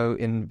 He also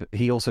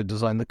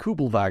designed the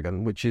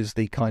Kubelwagen, which is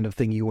the kind of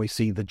thing you always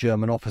see the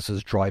German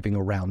officers driving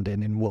around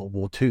in World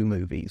War II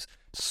movies.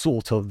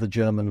 Sort of the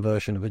German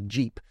version of a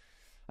Jeep.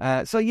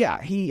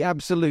 He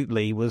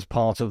absolutely was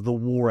part of the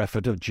war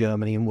effort of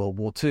Germany in World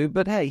War II.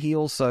 But hey, he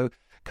also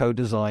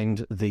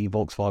co-designed the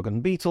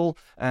Volkswagen Beetle,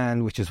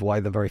 and which is why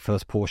the very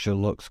first Porsche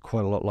looks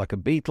quite a lot like a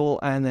Beetle,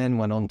 and then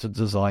went on to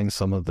design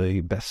some of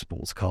the best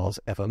sports cars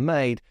ever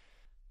made.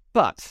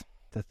 But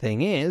the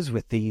thing is,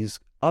 with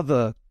these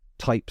other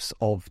types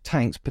of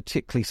tanks,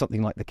 particularly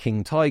something like the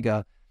King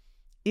Tiger,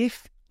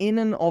 if in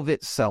and of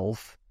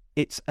itself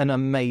it's an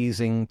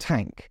amazing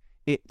tank,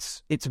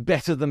 it's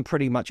better than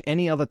pretty much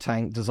any other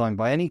tank designed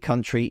by any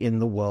country in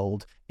the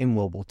world in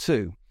World War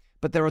II.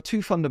 But there are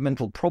two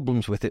fundamental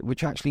problems with it,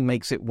 which actually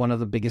makes it one of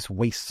the biggest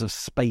wastes of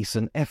space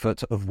and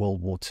effort of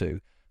World War II.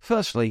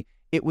 Firstly,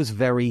 it was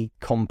very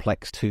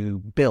complex to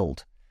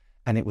build,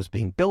 and it was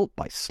being built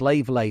by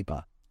slave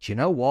labour. Do you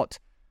know what?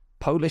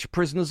 Polish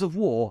prisoners of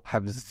war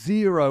have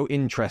zero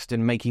interest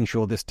in making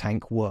sure this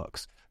tank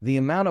works. The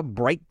amount of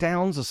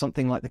breakdowns of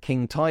something like the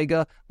King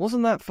Tiger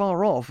wasn't that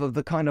far off of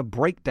the kind of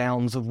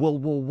breakdowns of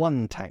World War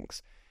I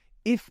tanks.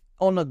 If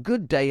on a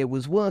good day it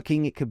was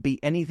working, it could beat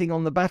anything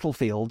on the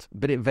battlefield,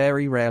 but it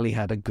very rarely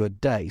had a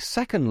good day.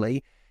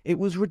 Secondly, it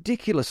was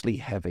ridiculously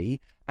heavy,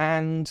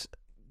 and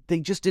they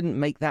just didn't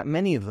make that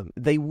many of them.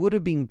 They would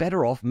have been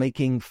better off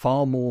making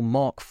far more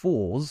Mark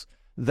IVs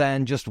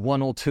than just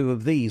one or two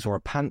of these, or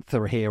a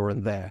Panther here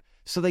and there.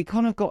 So they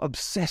kind of got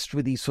obsessed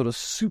with these sort of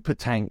super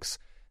tanks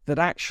that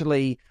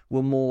actually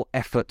were more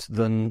effort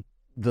than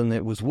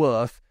it was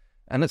worth.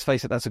 And let's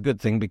face it, that's a good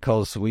thing,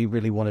 because we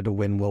really wanted to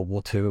win World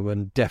War II,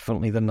 and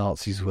definitely the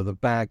Nazis were the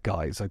bad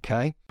guys,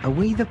 okay? Are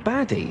we the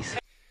baddies?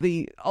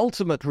 The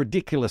ultimate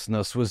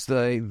ridiculousness was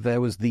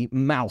there was the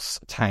Maus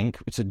tank.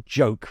 It's a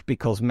joke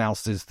because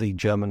Maus is the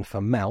German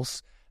for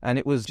mouse, and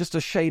it was just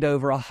a shade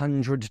over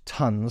 100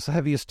 tons, the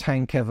heaviest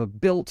tank ever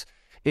built.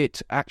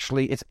 Its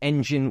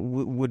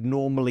engine would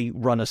normally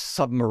run a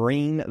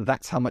submarine.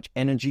 That's how much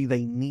energy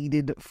they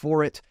needed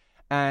for it,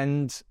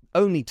 and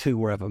only 2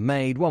 were ever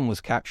made. 1 was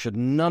captured.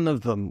 None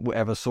of them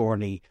ever saw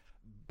any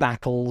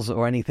battles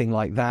or anything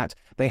like that.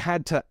 They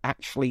had to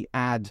actually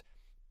add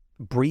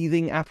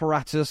breathing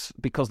apparatus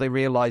because they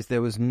realized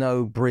there was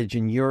no bridge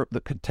in Europe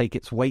that could take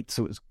its weight,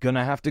 so it was going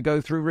to have to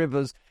go through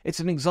rivers. It's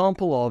an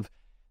example of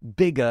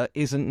bigger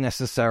isn't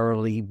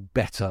necessarily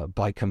better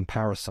by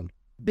comparison.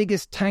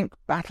 Biggest tank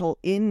battle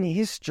in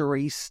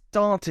history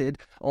started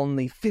on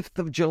the 5th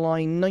of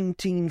July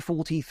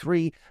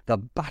 1943, the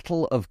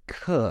Battle of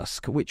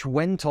Kursk, which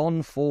went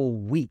on for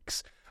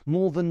weeks.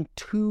 More than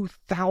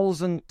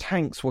 2,000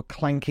 tanks were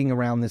clanking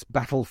around this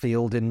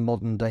battlefield in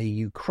modern-day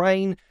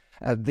Ukraine.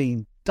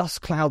 The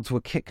dust clouds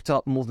were kicked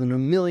up. More than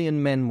 1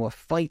 million men were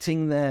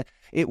fighting there.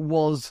 It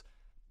was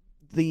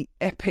the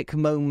epic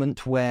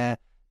moment where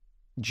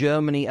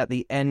Germany at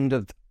the end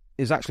of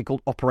is actually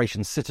called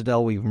Operation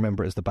Citadel. We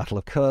remember it as the Battle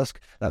of Kursk.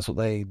 That's what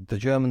the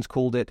Germans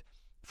called it.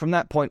 From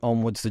that point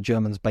onwards, the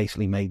Germans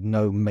basically made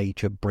no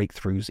major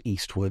breakthroughs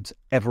eastwards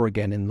ever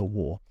again in the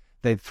war.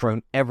 They'd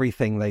thrown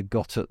everything they'd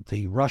got at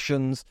the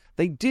Russians.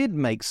 They did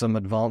make some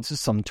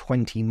advances, some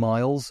 20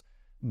 miles,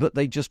 but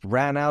they just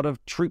ran out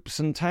of troops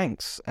and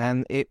tanks,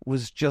 and it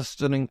was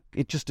just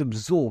it just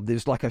absorbed.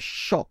 There's like a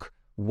shock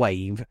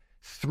wave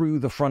through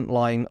the front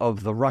line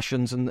of the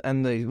Russians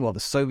and the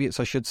Soviets,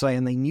 I should say,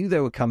 and they knew they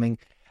were coming,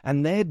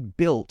 and they'd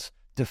built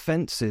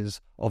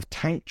defenses of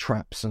tank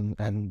traps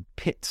and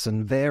pits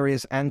and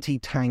various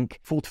anti-tank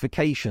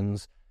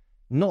fortifications,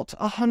 not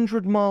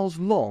 100 miles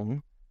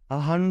long,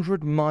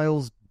 100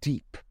 miles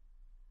deep.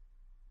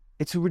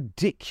 It's a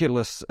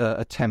ridiculous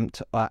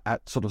attempt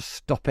at sort of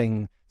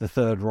stopping the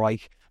Third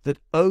Reich that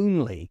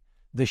only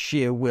the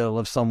sheer will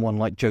of someone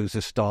like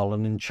Joseph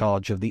Stalin in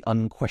charge of the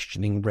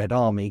unquestioning Red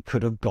Army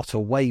could have got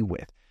away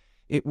with.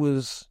 It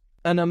was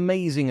an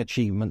amazing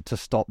achievement to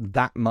stop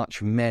that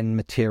much men,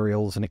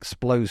 materials, and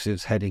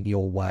explosives heading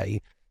your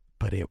way,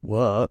 but it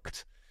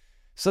worked.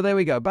 So there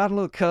we go. Battle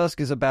of Kursk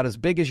is about as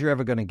big as you're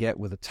ever going to get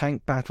with a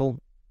tank battle.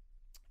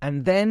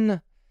 And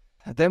then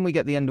we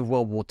get the end of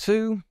World War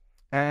II,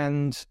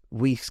 and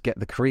we get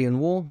the Korean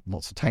War.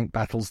 Lots of tank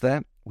battles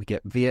there. We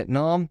get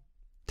Vietnam.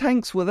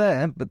 Tanks were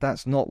there, but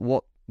that's not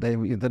what they're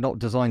not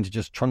designed to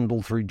just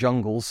trundle through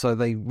jungles, so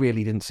they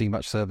really didn't see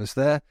much service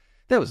there.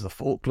 There was the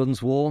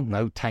Falklands War.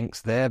 No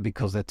tanks there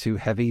because they're too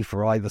heavy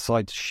for either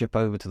side to ship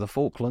over to the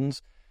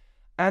Falklands.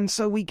 And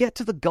so we get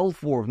to the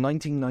Gulf War of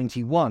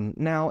 1991.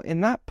 Now,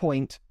 in that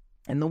point,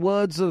 in the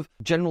words of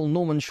General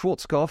Norman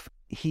Schwarzkopf,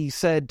 he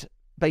said,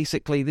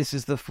 basically, this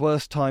is the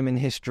first time in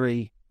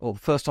history, or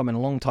first time in a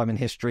long time in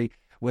history,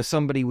 where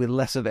somebody with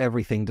less of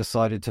everything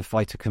decided to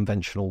fight a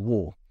conventional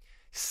war.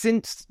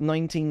 Since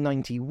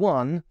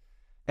 1991,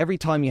 every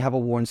time you have a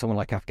war in somewhere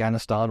like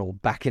Afghanistan or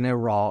back in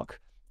Iraq,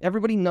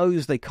 everybody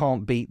knows they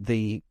can't beat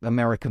the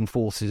American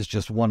forces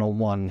just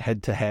one-on-one,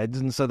 head-to-head,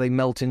 and so they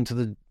melt into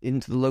the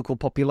local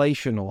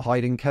population or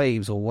hide in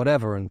caves or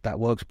whatever, and that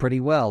works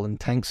pretty well, and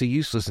tanks are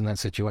useless in that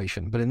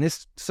situation. But in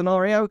this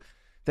scenario,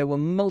 there were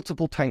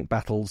multiple tank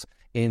battles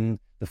in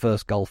the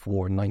first Gulf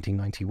War in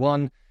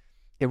 1991.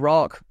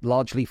 Iraq,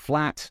 largely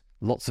flat,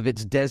 lots of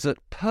its desert,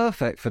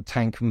 perfect for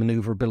tank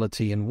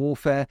maneuverability and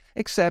warfare,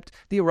 except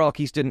the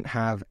Iraqis didn't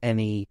have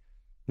any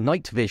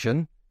night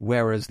vision,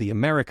 whereas the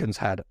Americans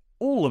had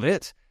all of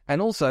it, and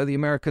also the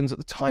Americans at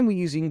the time were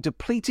using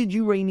depleted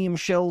uranium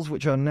shells,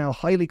 which are now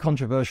highly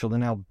controversial. They're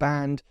now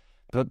banned,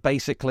 but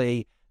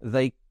basically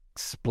they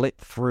split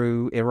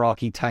through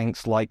Iraqi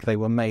tanks like they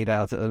were made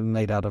out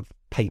of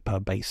paper,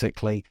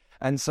 basically.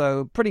 And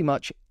so pretty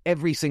much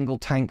every single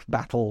tank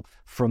battle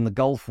from the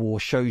Gulf War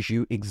shows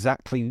you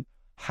exactly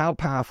how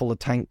powerful a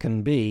tank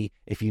can be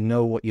if you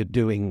know what you're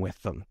doing with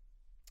them.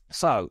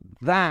 So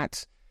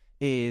that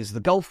is the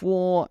Gulf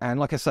War, and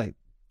like I say,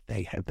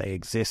 they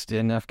exist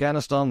in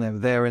Afghanistan. They're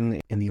there in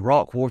the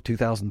Iraq War,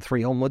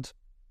 2003 onwards.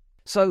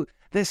 So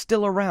they're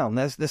still around.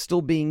 They're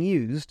still being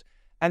used.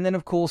 And then,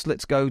 of course,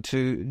 let's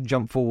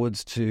jump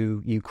forwards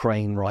to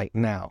Ukraine right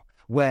now.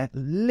 where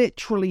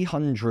literally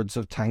hundreds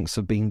of tanks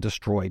have been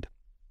destroyed.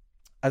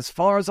 As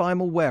far as I'm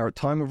aware at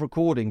time of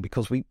recording,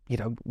 because we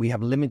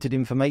have limited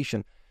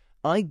information,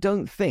 I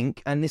don't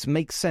think, and this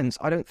makes sense,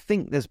 I don't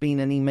think there's been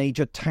any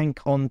major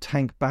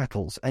tank-on-tank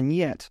battles, and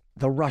yet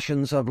the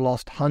Russians have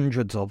lost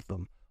hundreds of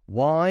them.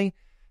 Why?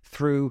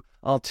 Through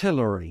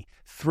artillery,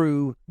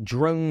 through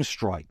drone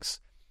strikes.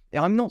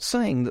 I'm not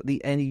saying that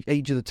the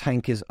age of the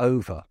tank is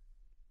over.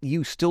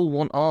 You still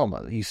want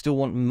armor, you still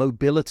want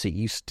mobility,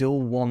 you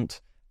still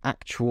want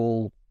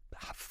actual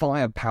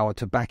firepower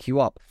to back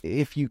you up.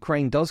 If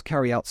Ukraine does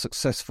carry out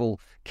successful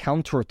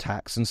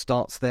counterattacks and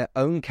starts their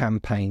own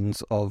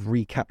campaigns of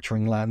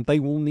recapturing land, they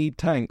will need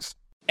tanks.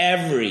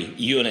 Every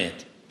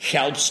unit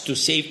helps to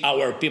save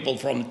our people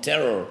from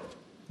terror,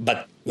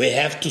 but we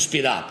have to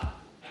speed up.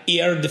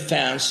 Air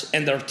defense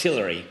and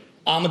artillery,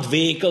 armored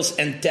vehicles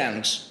and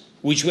tanks,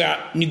 which we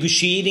are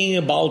negotiating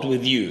about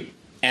with you,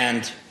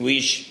 and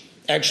which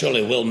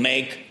actually will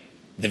make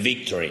the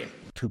victory.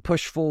 To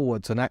push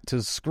forwards and act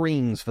as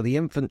screens for the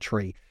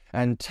infantry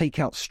and take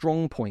out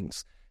strong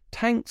points.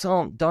 Tanks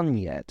aren't done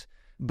yet,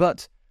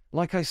 but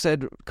like I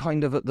said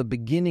kind of at the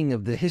beginning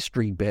of the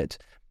history bit,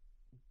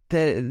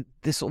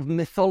 this sort of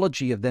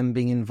mythology of them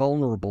being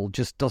invulnerable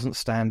just doesn't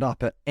stand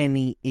up at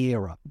any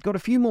era. I've got a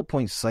few more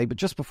points to say, but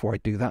just before I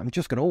do that, I'm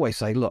just going to always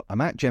say, look,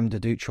 I'm at Jem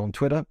Deducci on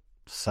Twitter.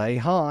 Say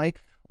hi.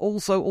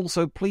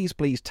 Also, please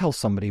tell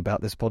somebody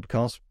about this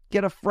podcast.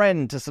 Get a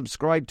friend to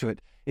subscribe to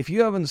it. If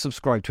you haven't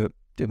subscribed to it,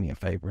 do me a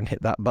favor and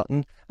hit that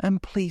button,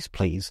 and please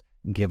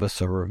give us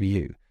a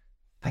review.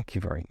 Thank you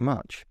very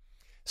much.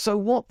 So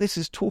what this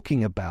is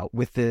talking about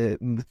with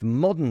the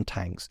modern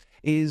tanks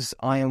is,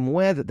 I am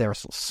aware that there are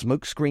sort of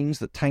smoke screens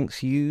that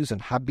tanks use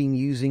and have been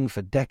using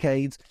for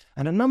decades,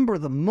 and a number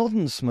of the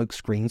modern smoke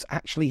screens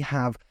actually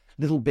have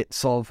little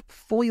bits of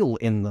foil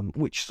in them,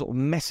 which sort of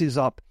messes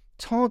up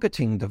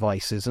targeting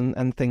devices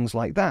and things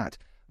like that.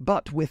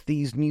 But with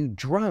these new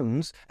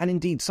drones, and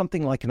indeed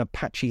something like an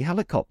Apache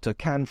helicopter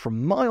can,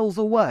 from miles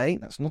away,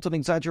 that's not an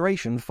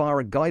exaggeration, fire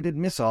a guided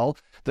missile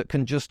that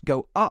can just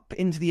go up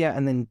into the air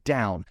and then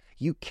down.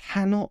 You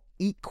cannot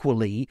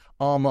equally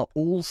armor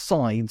all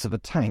sides of a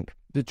tank.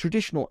 The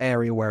traditional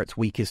area where it's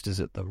weakest is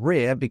at the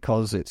rear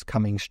because it's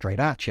coming straight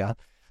at you,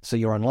 so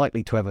you're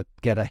unlikely to ever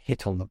get a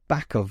hit on the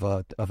back of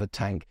a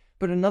tank.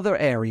 But another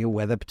area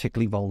where they're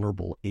particularly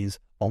vulnerable is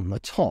on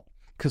the top,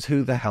 because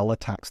who the hell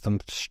attacks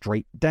them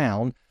straight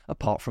down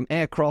apart from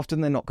aircraft,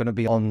 and they're not going to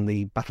be on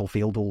the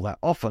battlefield all that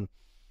often.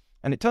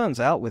 And it turns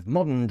out with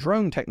modern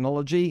drone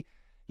technology,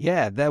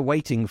 they're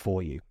waiting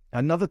for you.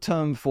 Another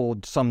term for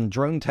some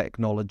drone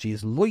technology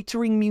is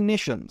loitering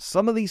munitions.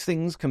 Some of these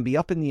things can be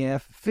up in the air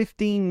for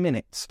 15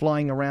 minutes,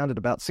 flying around at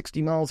about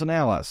 60 miles an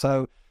hour.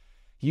 So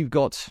you've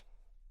got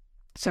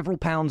several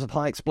pounds of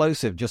high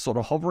explosive just sort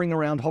of hovering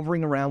around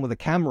with a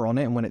camera on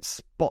it, and when it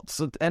spots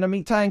an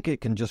enemy tank,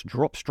 it can just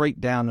drop straight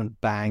down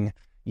and bang,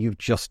 you've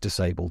just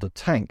disabled a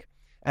tank.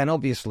 And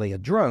obviously a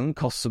drone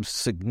costs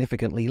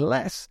significantly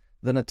less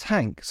than a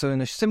tank. So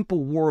in a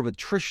simple war of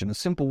attrition, a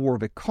simple war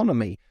of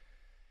economy,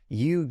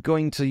 you're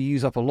going to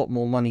use up a lot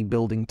more money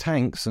building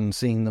tanks and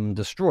seeing them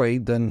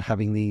destroyed than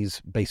having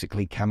these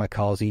basically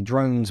kamikaze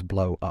drones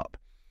blow up.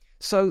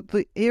 So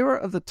the era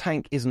of the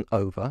tank isn't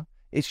over.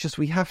 It's just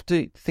we have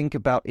to think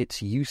about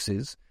its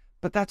uses,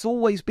 but that's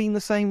always been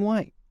the same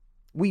way.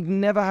 We've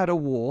never had a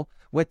war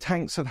where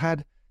tanks have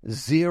had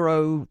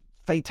zero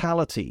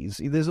fatalities.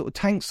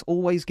 Tanks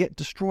always get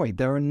destroyed.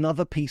 They're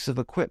another piece of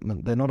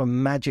equipment. They're not a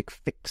magic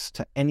fix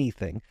to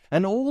anything.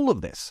 And all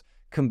of this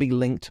can be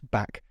linked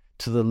back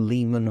to the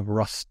Leman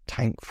Russ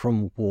tank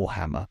from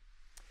Warhammer.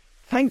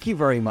 Thank you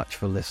very much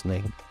for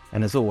listening,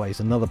 and as always,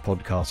 another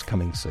podcast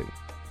coming soon.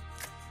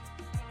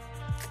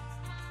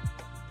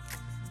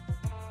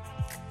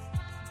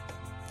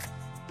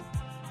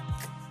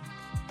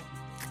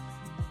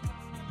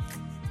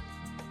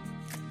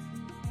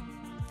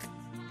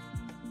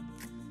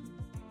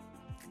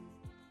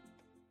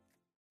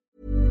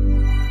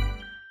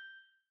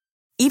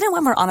 Even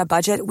when we're on a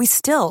budget, we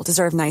still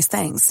deserve nice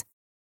things.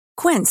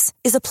 Quince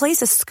is a place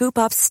to scoop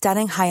up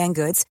stunning high-end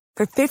goods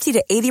for 50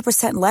 to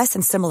 80% less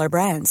than similar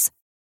brands.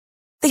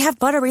 They have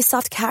buttery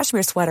soft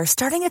cashmere sweaters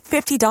starting at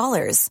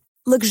 $50,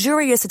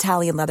 luxurious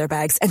Italian leather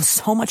bags, and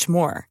so much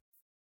more.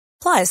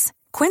 Plus,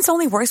 Quince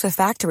only works with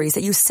factories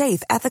that use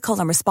safe, ethical,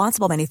 and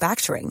responsible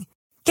manufacturing.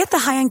 Get the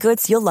high-end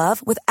goods you'll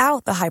love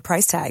without the high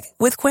price tag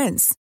with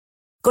Quince.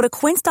 Go to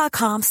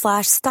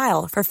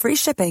quince.com/style for free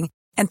shipping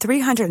and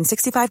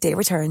 365-day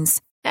returns.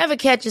 Ever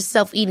catch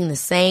yourself eating the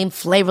same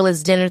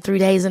flavorless dinner 3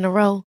 days in a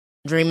row?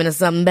 Dreaming of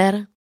something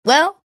better?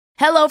 Well,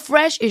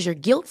 HelloFresh is your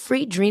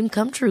guilt-free dream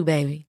come true,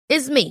 baby.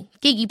 It's me,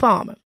 Keke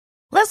Palmer.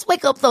 Let's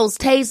wake up those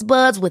taste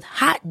buds with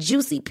hot,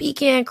 juicy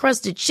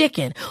pecan-crusted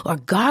chicken or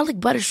garlic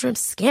butter shrimp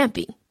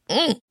scampi.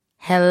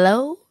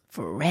 Hello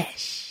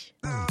Fresh.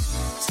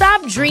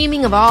 Stop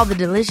dreaming of all the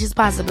delicious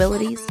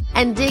possibilities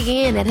and dig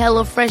in at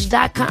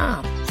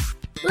HelloFresh.com.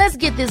 Let's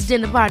get this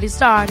dinner party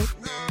started.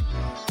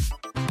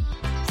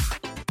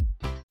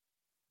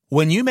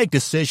 When you make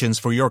decisions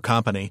for your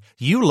company,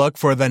 you look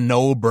for the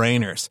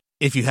no-brainers.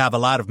 If you have a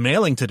lot of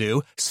mailing to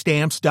do,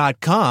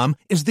 Stamps.com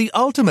is the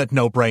ultimate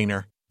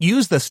no-brainer.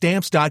 Use the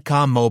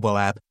Stamps.com mobile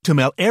app to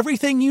mail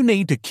everything you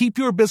need to keep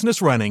your business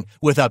running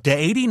with up to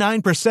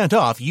 89%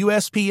 off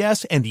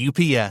USPS and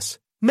UPS.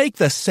 Make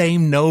the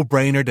same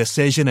no-brainer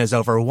decision as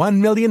over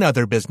 1 million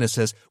other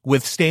businesses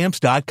with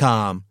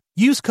Stamps.com.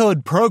 Use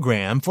code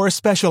PROGRAM for a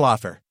special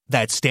offer.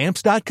 That's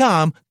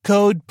Stamps.com,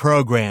 code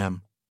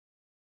PROGRAM.